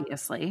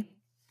 obviously.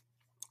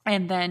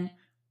 And then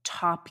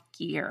Top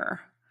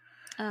Gear.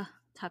 Oh,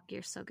 Top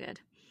Gear's so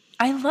good.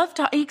 I love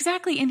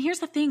exactly. And here's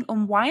the thing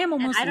on why I'm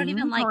almost. And I don't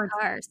even like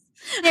cars.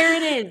 There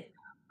it is.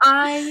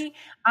 I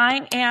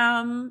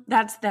am.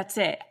 That's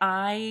it.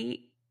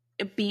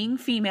 Being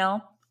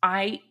female.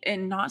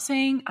 And not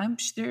saying I'm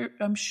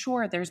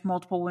sure there's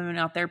multiple women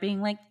out there being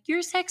like,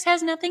 your sex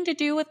has nothing to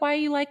do with why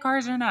you like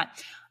cars or not.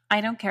 I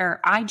don't care.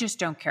 I just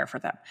don't care for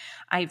them.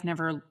 I've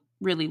never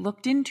really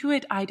looked into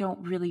it. I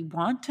don't really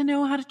want to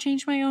know how to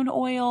change my own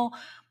oil,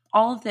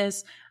 all of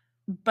this.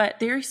 But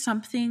there's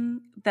something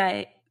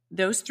that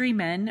those three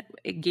men,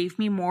 it gave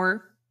me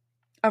more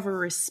of a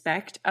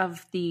respect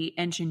of the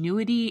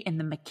ingenuity and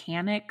the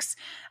mechanics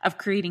of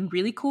creating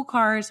really cool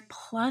cars.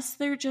 Plus,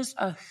 they're just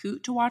a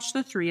hoot to watch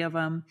the three of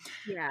them.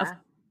 Yeah.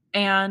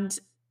 And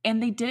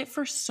they did it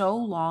for so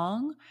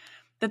long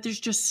that there's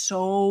just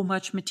so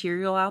much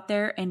material out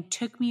there, and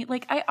took me,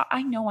 like,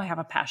 I know I have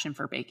a passion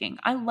for baking.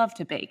 I love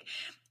to bake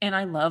and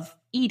I love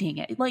eating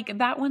it. Like,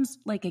 that one's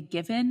like a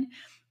given.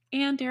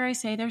 And dare I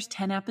say, there's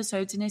 10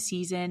 episodes in a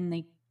season.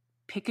 They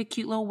pick a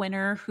cute little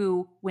winner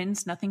who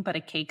wins nothing but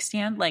a cake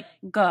stand. Like,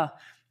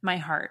 my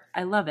heart.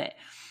 I love it.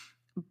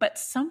 But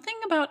something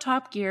about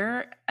Top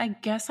Gear, I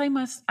guess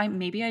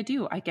maybe I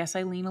do. I guess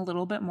I lean a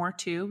little bit more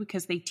too,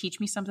 because they teach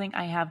me something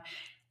I have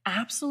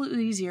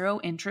absolutely zero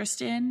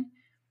interest in,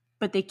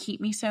 but they keep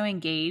me so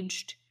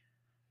engaged.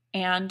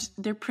 And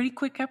they're pretty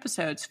quick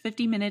episodes,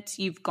 50 minutes.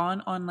 You've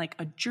gone on like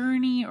a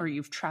journey, or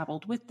you've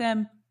traveled with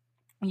them.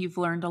 You've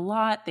learned a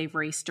lot. They've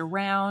raced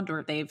around,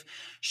 or they've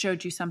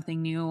showed you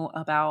something new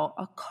about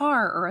a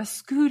car or a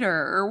scooter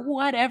or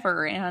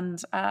whatever.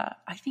 And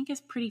I think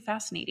it's pretty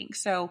fascinating.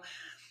 So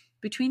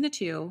between the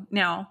two,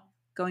 now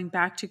going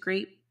back to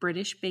Great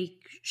British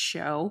Bake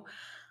Show,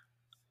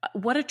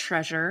 what a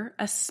treasure,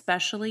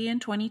 especially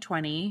in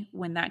 2020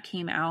 when that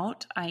came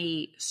out.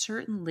 I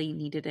certainly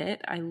needed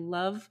it. I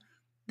love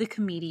the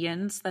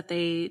comedians that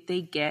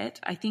they get.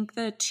 I think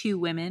the two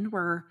women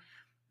were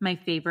my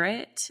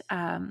favorite.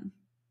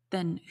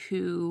 Than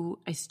who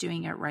is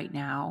doing it right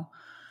now.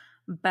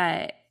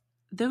 But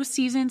those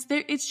seasons,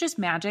 it's just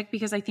magic,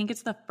 because I think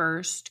it's the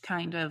first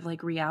kind of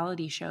like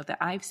reality show that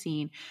I've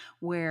seen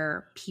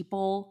where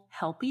people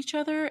help each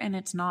other, and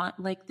it's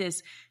not like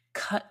this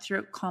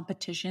cutthroat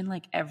competition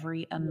like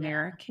every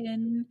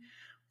American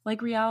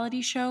like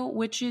reality show,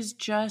 which is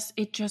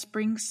it just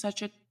brings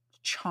such a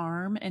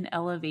charm and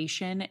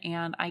elevation.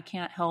 And I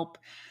can't help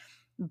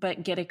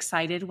but get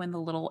excited when the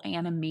little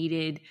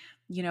animated,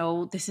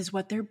 this is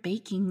what they're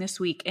baking this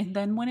week. And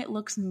then when it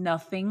looks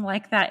nothing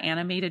like that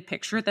animated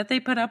picture that they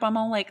put up, I'm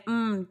all like,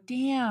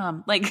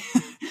 damn, like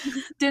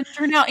didn't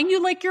turn out. And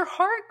your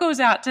heart goes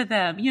out to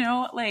them,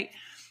 like,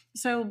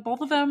 so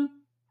both of them,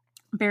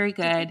 very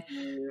good.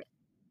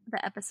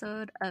 The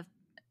episode of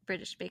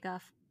British Bake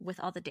Off with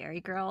all the dairy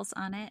girls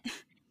on it.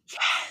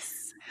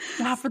 Yes.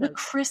 Yeah. For the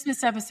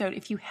Christmas episode,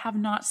 if you have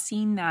not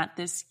seen that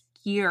this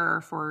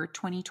year for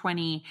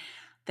 2020,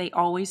 they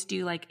always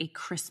do like a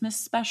Christmas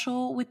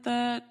special with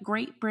the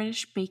Great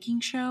British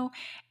Baking Show.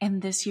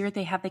 And this year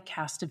they had the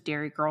cast of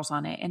Dairy Girls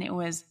on it, and it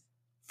was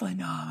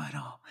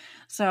phenomenal.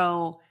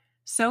 So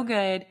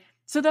good.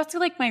 So that's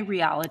like my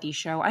reality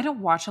show. I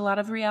don't watch a lot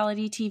of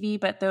reality TV,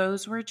 but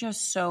those were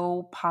just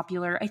so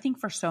popular, I think,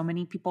 for so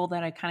many people,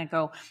 that I kind of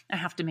go, I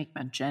have to make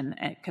mention,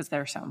 because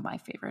they're some of my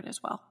favorite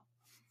as well.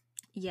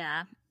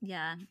 Yeah.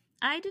 Yeah.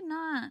 I did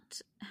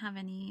not have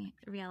any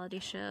reality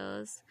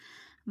shows.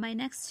 My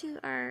next two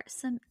are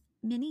some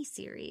mini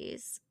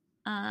series.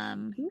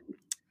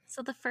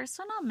 So the first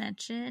one I'll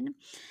mention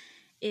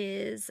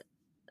is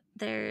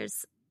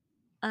there's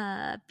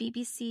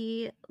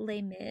BBC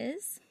Les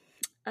Mis.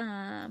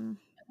 I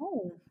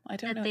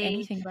don't know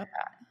anything about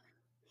that.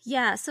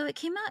 Yeah, so it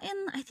came out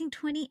in, I think,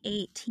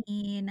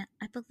 2018.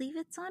 I believe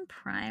it's on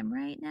Prime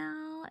right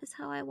now, is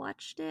how I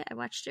watched it. I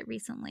watched it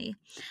recently.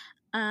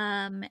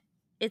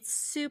 It's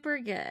super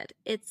good.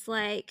 It's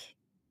like,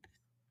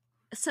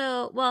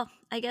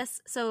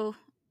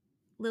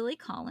 Lily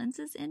Collins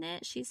is in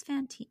it. She's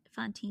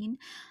Fantine.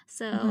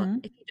 So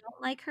if you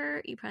don't like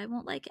her, you probably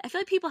won't like it. I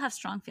feel like people have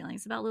strong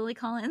feelings about Lily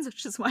Collins,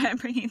 which is why I'm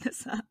bringing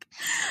this up.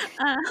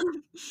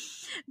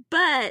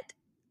 But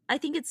I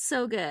think it's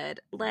so good.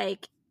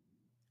 Like,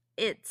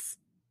 it's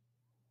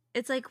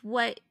like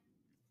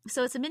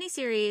so it's a mini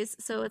series.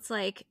 So it's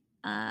like,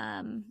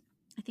 I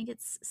think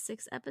it's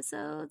 6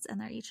 episodes,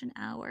 and they're each an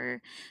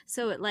hour.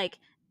 So it like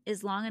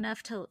is long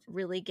enough to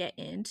really get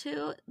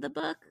into the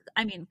book.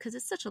 I mean, because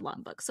it's such a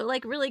long book, so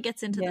like really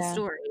gets into the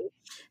story.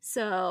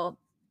 So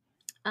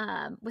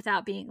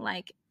without being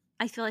like,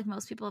 I feel like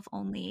most people have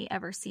only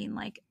ever seen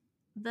like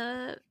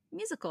the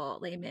musical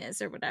Les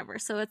Mis or whatever.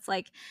 So it's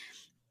like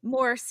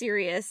more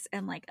serious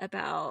and like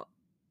about,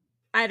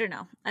 I don't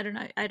know. I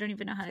don't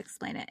even know how to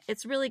explain it.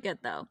 It's really good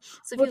though.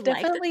 So if you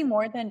definitely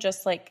more than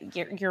just like,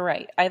 you're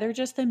right. Either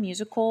just the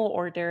musical,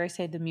 or dare I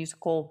say the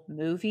musical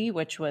movie,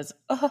 which was,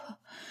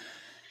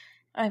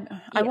 I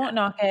won't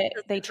knock it.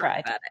 They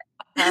tried.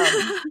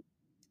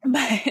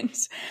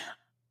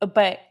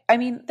 But I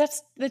mean,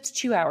 that's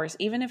 2 hours.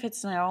 Even if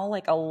it's now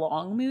like a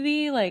long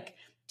movie, like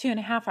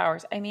 2.5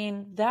 hours. I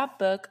mean, that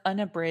book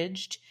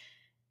unabridged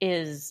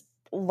is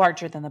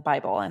larger than the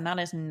Bible, and that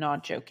is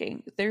not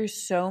joking. There's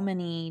so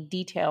many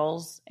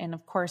details, and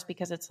of course,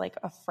 because it's like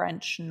a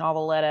French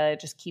noveletta, it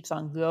just keeps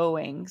on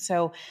going.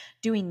 So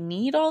do we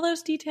need all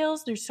those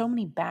details? There's so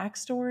many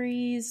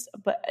backstories,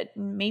 but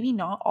maybe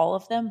not all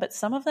of them, but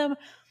some of them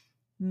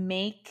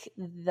make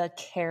the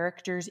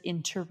characters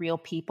into real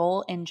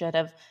people instead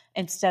of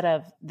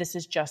this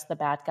is just the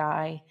bad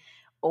guy,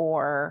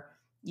 or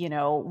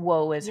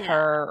woe is Yeah.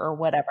 her or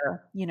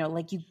whatever,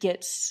 like you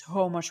get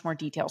so much more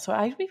detail. So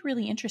I'd be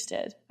really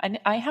interested.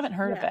 I haven't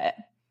heard of it.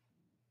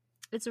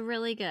 It's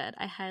really good.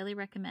 I highly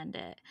recommend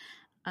it.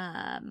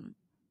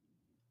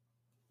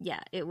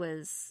 It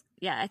was,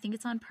 I think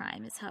it's on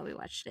Prime is how we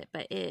watched it,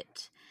 but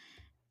it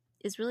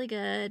is really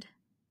good.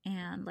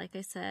 And like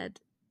I said,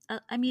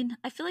 I mean,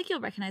 I feel like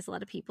you'll recognize a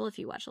lot of people if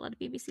you watch a lot of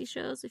BBC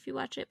shows, if you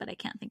watch it, but I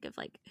can't think of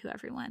like who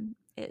everyone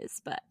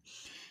is, but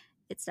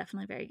it's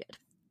definitely very good.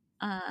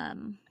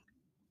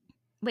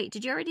 Wait,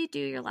 did you already do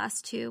your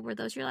last two? Were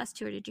those your last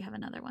two, or did you have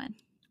another one?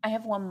 I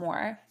have one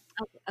more.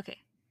 Okay.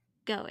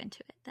 Go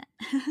into it then.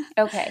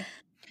 Okay.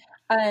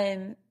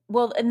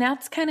 Well, and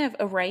that's kind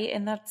of right,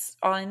 and that's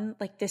on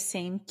like the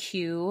same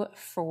cue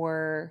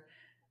for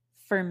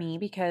me,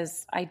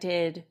 because I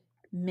did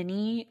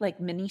mini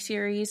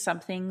series,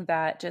 something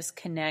that just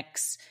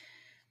connects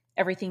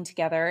everything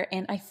together.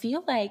 And I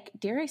feel like,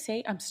 dare I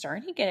say, I'm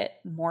starting to get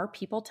more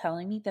people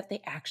telling me that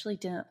they actually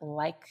didn't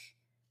like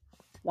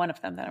one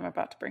of them that I'm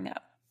about to bring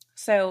up.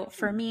 So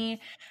for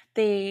me,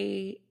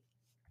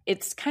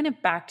 it's kind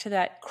of back to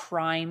that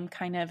crime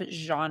kind of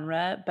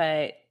genre,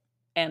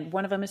 and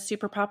one of them is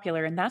super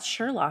popular, and that's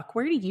Sherlock.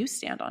 Where do you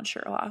stand on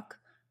Sherlock?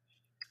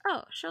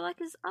 Oh,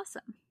 Sherlock is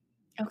awesome.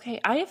 Okay,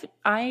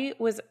 I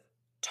was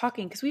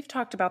talking, because we've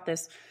talked about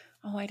this.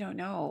 Oh, I don't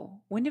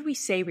know. When did we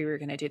say we were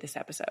going to do this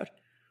episode?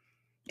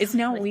 It's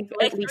now we've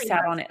at least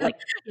sat on it. Like,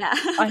 yeah,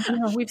 I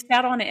know we've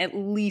sat on it at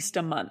least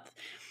a month.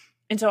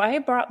 And so I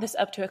brought this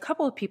up to a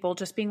couple of people,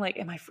 just being like,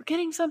 am I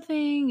forgetting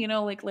something?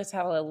 Like, let's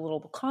have a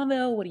little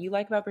convo. What do you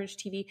like about British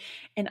TV?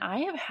 And I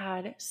have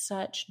had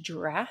such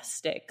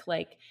drastic,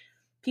 like,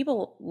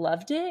 people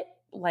loved it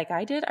like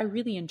I did. I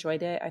really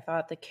enjoyed it. I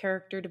thought the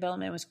character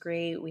development was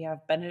great. We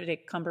have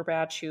Benedict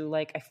Cumberbatch, who,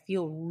 like, I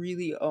feel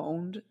really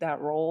owned that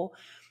role.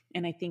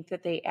 And I think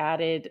that they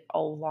added a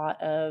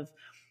lot of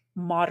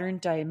modern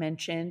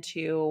dimension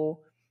to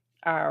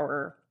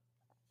our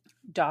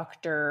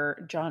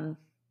Dr. John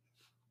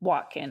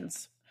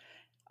Watkins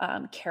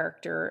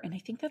character. And I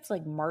think that's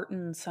like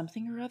Martin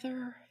something or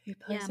other who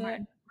plays it.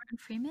 Martin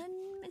Freeman,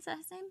 is that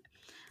his name?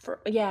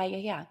 Yeah.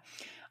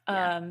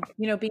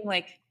 Being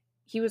like,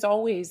 he was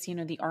always,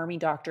 the army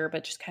doctor,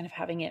 but just kind of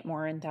having it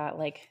more in that,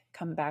 like,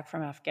 come back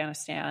from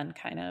Afghanistan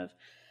kind of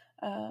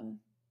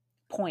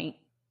point.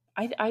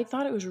 I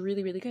thought it was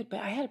really, really good, but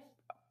I had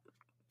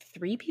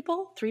three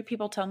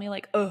people tell me,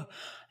 like, oh,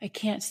 I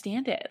can't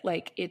stand it.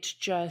 Like, it's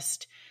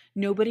just,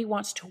 nobody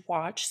wants to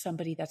watch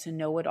somebody that's a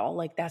know-it-all.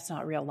 Like, that's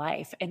not real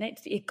life. And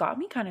it got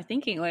me kind of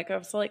thinking, like, I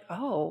was like,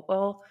 oh,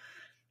 well,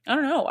 I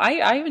don't know.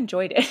 I've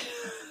enjoyed it.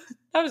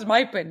 That was my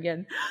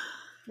opinion.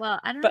 Well,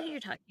 I don't know who you're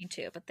talking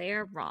to, but they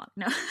are wrong.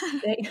 No,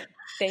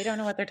 they don't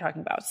know what they're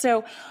talking about.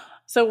 So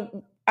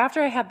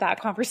after I had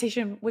that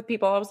conversation with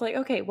people, I was like,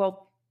 okay,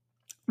 well,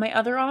 my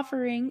other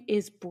offering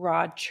is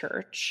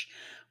Broadchurch,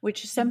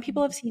 which some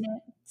people have seen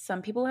it,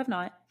 some people have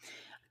not.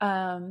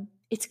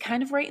 It's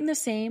kind of right in the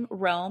same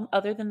realm,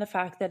 other than the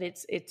fact that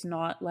it's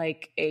not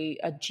like a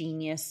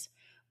genius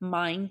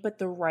mind, but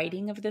the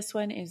writing of this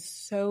one is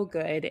so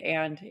good,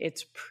 and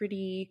it's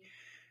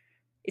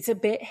a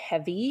bit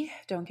heavy.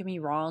 Don't get me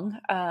wrong.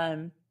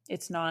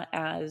 It's not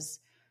as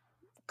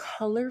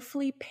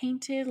colorfully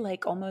painted,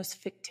 like almost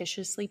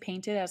fictitiously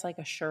painted as like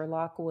a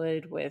Sherlock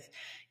would, with,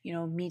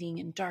 meeting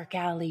in dark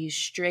alleys,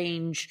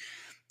 strange,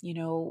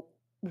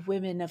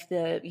 women of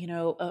the,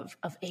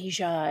 of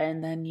Asia,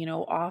 and then,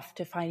 off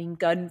to fighting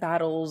gun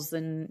battles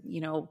and,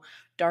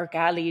 dark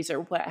alleys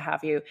or what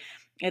have you.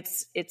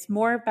 It's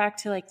more back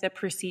to like the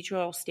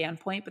procedural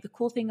standpoint. But the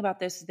cool thing about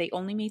this is they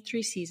only made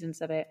 3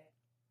 seasons of it.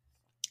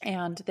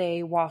 And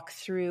they walk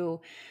through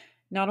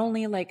not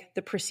only like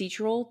the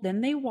procedural,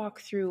 then they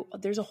walk through,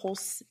 there's a whole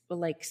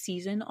like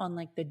season on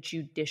like the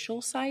judicial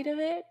side of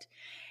it.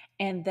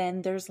 And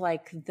then there's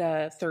like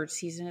the 3rd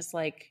season is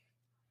like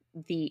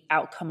the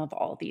outcome of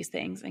all of these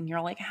things. And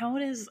you're like, how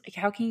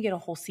can you get a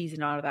whole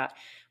season out of that?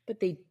 But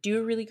they do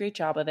a really great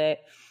job of it.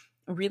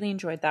 I really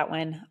enjoyed that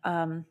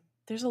one.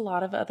 There's a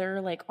lot of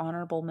other like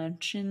honorable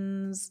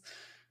mentions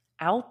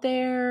out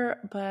there,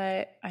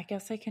 but I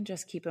guess I can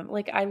just keep them.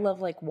 Like, I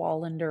love like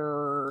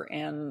Wallander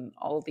and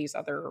all of these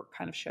other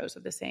kind of shows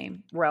of the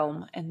same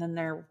realm. And then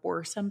there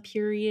were some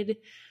period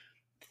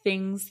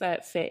things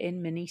that fit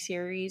in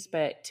miniseries,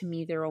 but to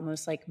me, they're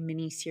almost like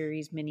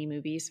miniseries, mini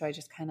movies. So I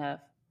just kind of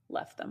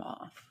left them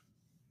off.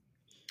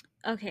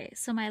 Okay,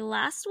 so my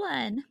last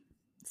one,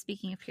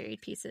 speaking of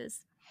period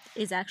pieces,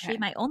 is actually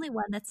my only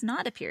one that's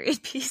not a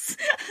period piece.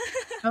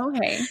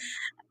 Okay.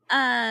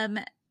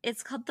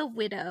 It's called The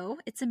Widow.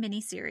 It's a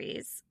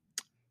miniseries.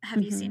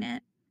 Have you seen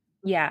it?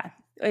 Yeah.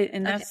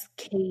 And that's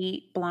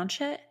Kate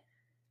Blanchett?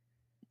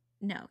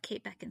 No,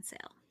 Kate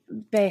Beckinsale.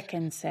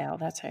 Beckinsale,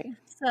 that's right.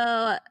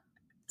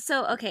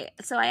 So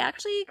I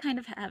actually kind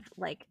of have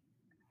like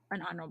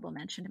an honorable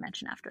mention to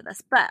mention after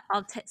this, but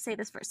I'll say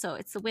this first. So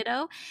it's The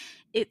Widow.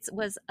 It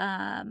was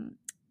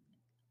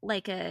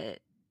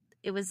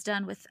it was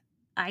done with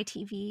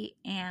ITV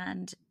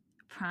and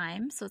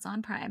Prime, so it's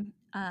on Prime.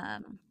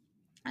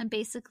 And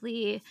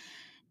basically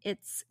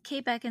it's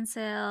Kate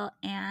Beckinsale,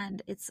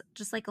 and it's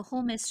just like a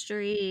whole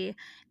mystery,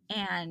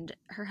 and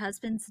her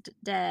husband's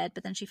dead,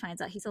 but then she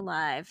finds out he's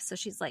alive, so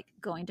she's like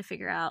going to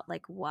figure out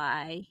like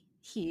why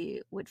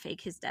he would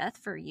fake his death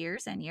for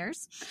years and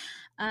years.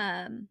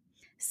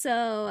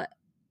 So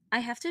I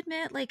have to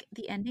admit, like,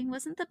 the ending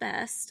wasn't the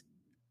best,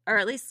 or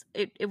at least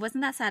it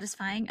wasn't that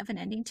satisfying of an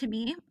ending to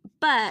me,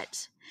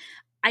 but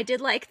I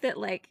did like that,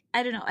 like,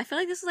 I don't know, I feel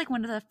like this was like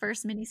one of the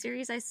first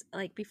miniseries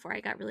like before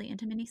I got really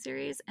into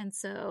miniseries, and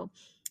so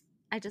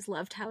I just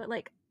loved how it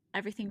like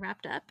everything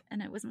wrapped up,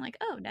 and it wasn't like,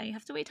 oh, now you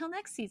have to wait till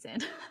next season.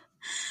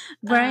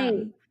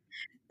 Right.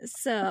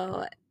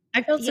 So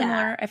I felt yeah.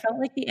 similar. I felt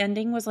like the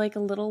ending was like a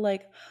little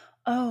like,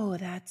 oh,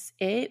 that's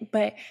it.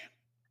 But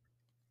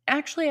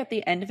actually at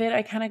the end of it,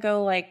 I kind of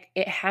go like,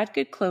 it had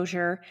good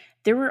closure.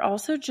 There were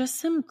also just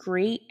some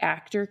great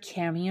actor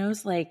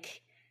cameos.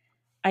 Like,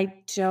 I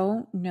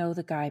don't know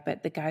the guy,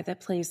 but the guy that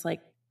plays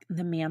like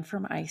the man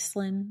from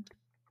Iceland.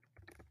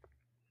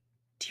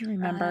 Do you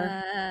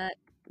remember?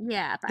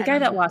 Yeah. The guy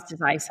that lost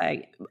his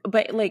eyesight.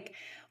 But like,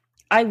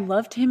 I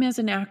loved him as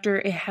an actor.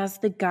 It has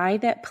the guy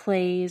that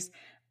plays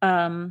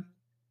the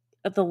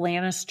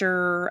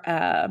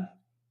Lannister,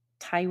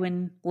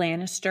 Tywin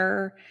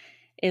Lannister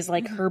is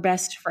like her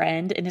best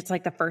friend. And it's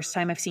like the first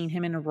time I've seen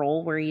him in a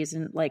role where he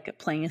isn't like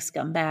playing a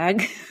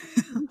scumbag.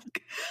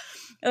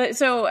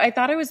 So I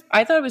thought it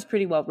was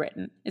pretty well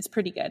written. It's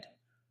pretty good.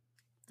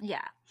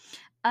 Yeah.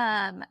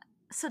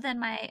 So then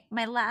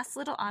my last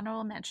little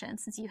honorable mention,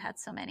 since you had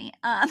so many,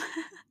 I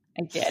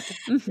did.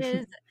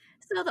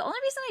 So the only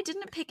reason I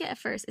didn't pick it at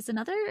first, it's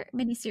another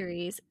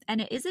miniseries,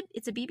 and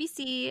it's a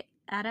BBC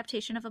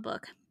adaptation of a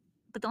book.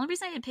 But the only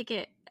reason I didn't pick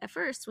it at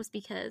first was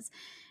because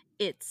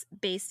it's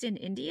based in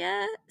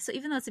India. So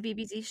even though it's a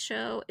BBC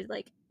show, it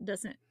like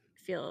doesn't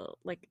feel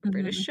like a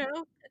British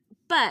show.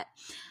 But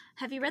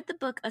have you read the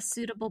book A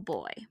Suitable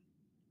Boy?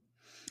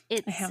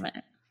 I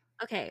haven't.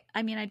 Okay,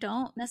 I mean, I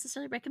don't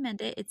necessarily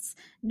recommend it. It's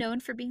known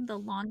for being the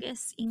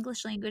longest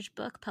English language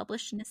book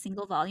published in a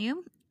single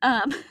volume.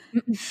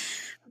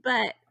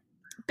 But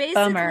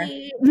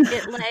basically,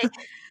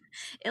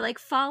 it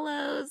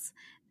follows.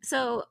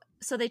 So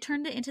they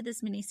turned it into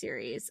this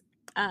miniseries.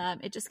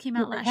 It just came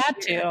out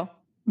last year. Had to.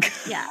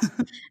 Yeah,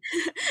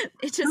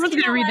 it just. I was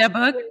going to read that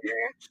book.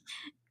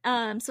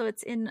 So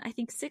it's in, I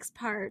think, 6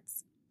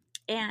 parts,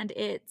 and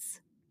it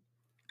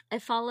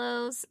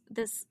follows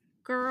this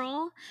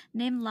girl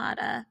named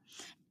Lada,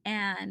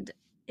 and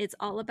it's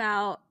all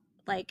about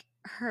like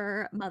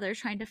her mother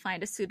trying to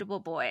find a suitable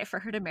boy for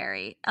her to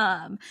marry.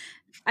 I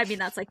mean,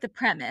 that's like the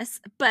premise,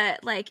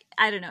 but like,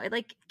 I don't know, it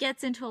like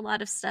gets into a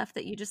lot of stuff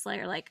that you just like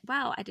are like,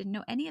 wow, I didn't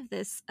know any of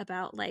this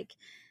about, like,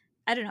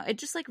 I don't know, it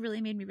just like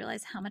really made me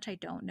realize how much I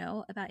don't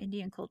know about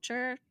Indian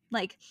culture.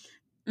 Like,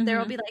 there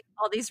will be like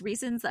all these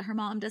reasons that her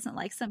mom doesn't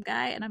like some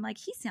guy, and I'm like,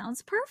 he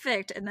sounds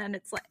perfect, and then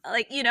it's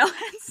like you know,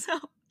 and so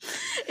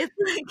it's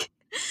like,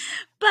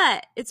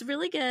 but it's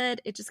really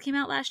good. It just came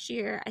out last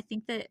year. I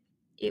think that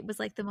it was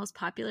like the most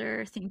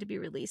popular thing to be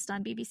released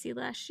on BBC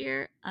last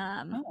year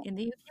in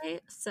the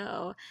UK.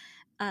 So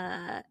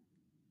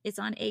it's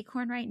on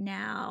Acorn right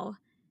now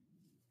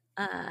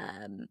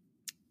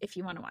if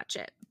you want to watch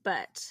it.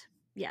 But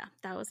yeah,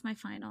 that was my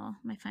final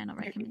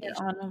recommendation.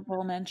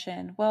 Honorable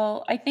mention.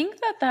 Well, I think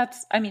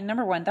that's, I mean,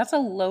 number one, that's a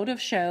load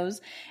of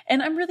shows,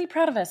 and I'm really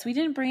proud of us. We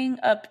didn't bring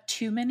up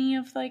too many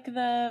of like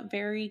the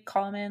very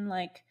common,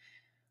 like,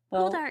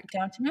 well,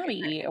 Downton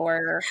Abbey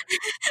or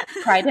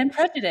Pride and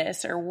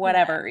Prejudice or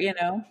whatever, you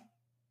know?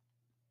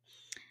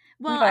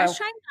 Well, I was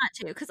trying not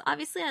to, because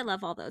obviously I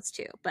love all those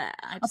too, but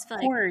I just feel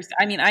like... Of course.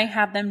 I mean, I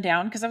had them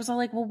down because I was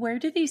like, well, where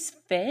do these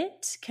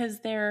fit? Because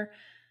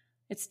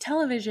it's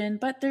television,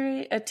 but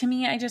they're, to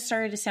me, I just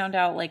started to sound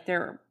out like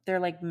they're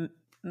like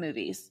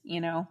movies,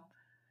 you know?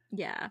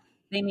 Yeah.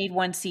 They made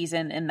one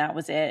season and that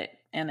was it.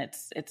 And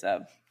it's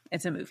a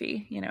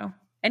movie, you know?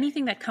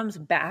 Anything that comes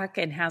back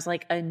and has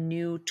like a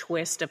new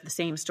twist of the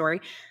same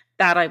story,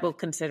 that I will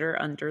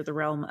consider under the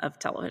realm of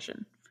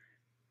television.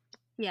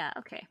 Yeah,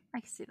 okay. I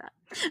can see that.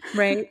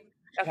 Right?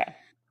 Okay,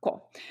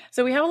 cool.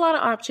 So we have a lot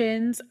of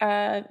options.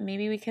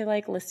 Maybe we could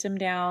like list them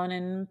down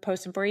and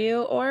post them for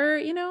you, or,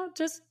 you know,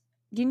 just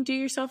you can do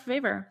yourself a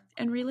favor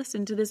and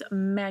re-listen to this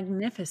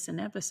magnificent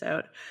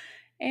episode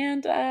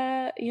and,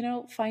 you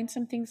know, find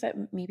some things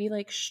that maybe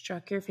like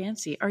struck your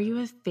fancy. Are you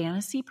a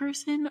fantasy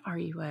person? Are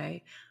you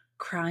a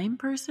crime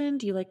person?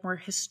 Do you like more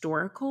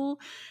historical?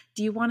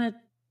 Do you want to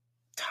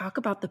talk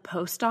about the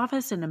post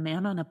office and a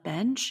man on a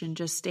bench and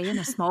just stay in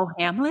a small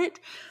hamlet?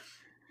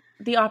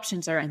 The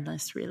options are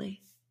endless,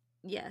 really.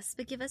 Yes,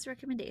 but give us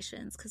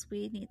recommendations because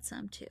we need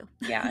some too.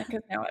 Yeah,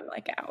 because now I'm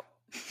like out.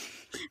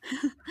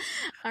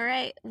 All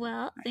right.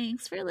 Well,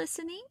 thanks for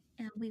listening,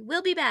 and we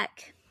will be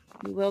back.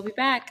 We will be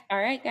back. All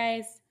right,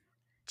 guys.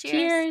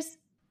 Cheers. Cheers.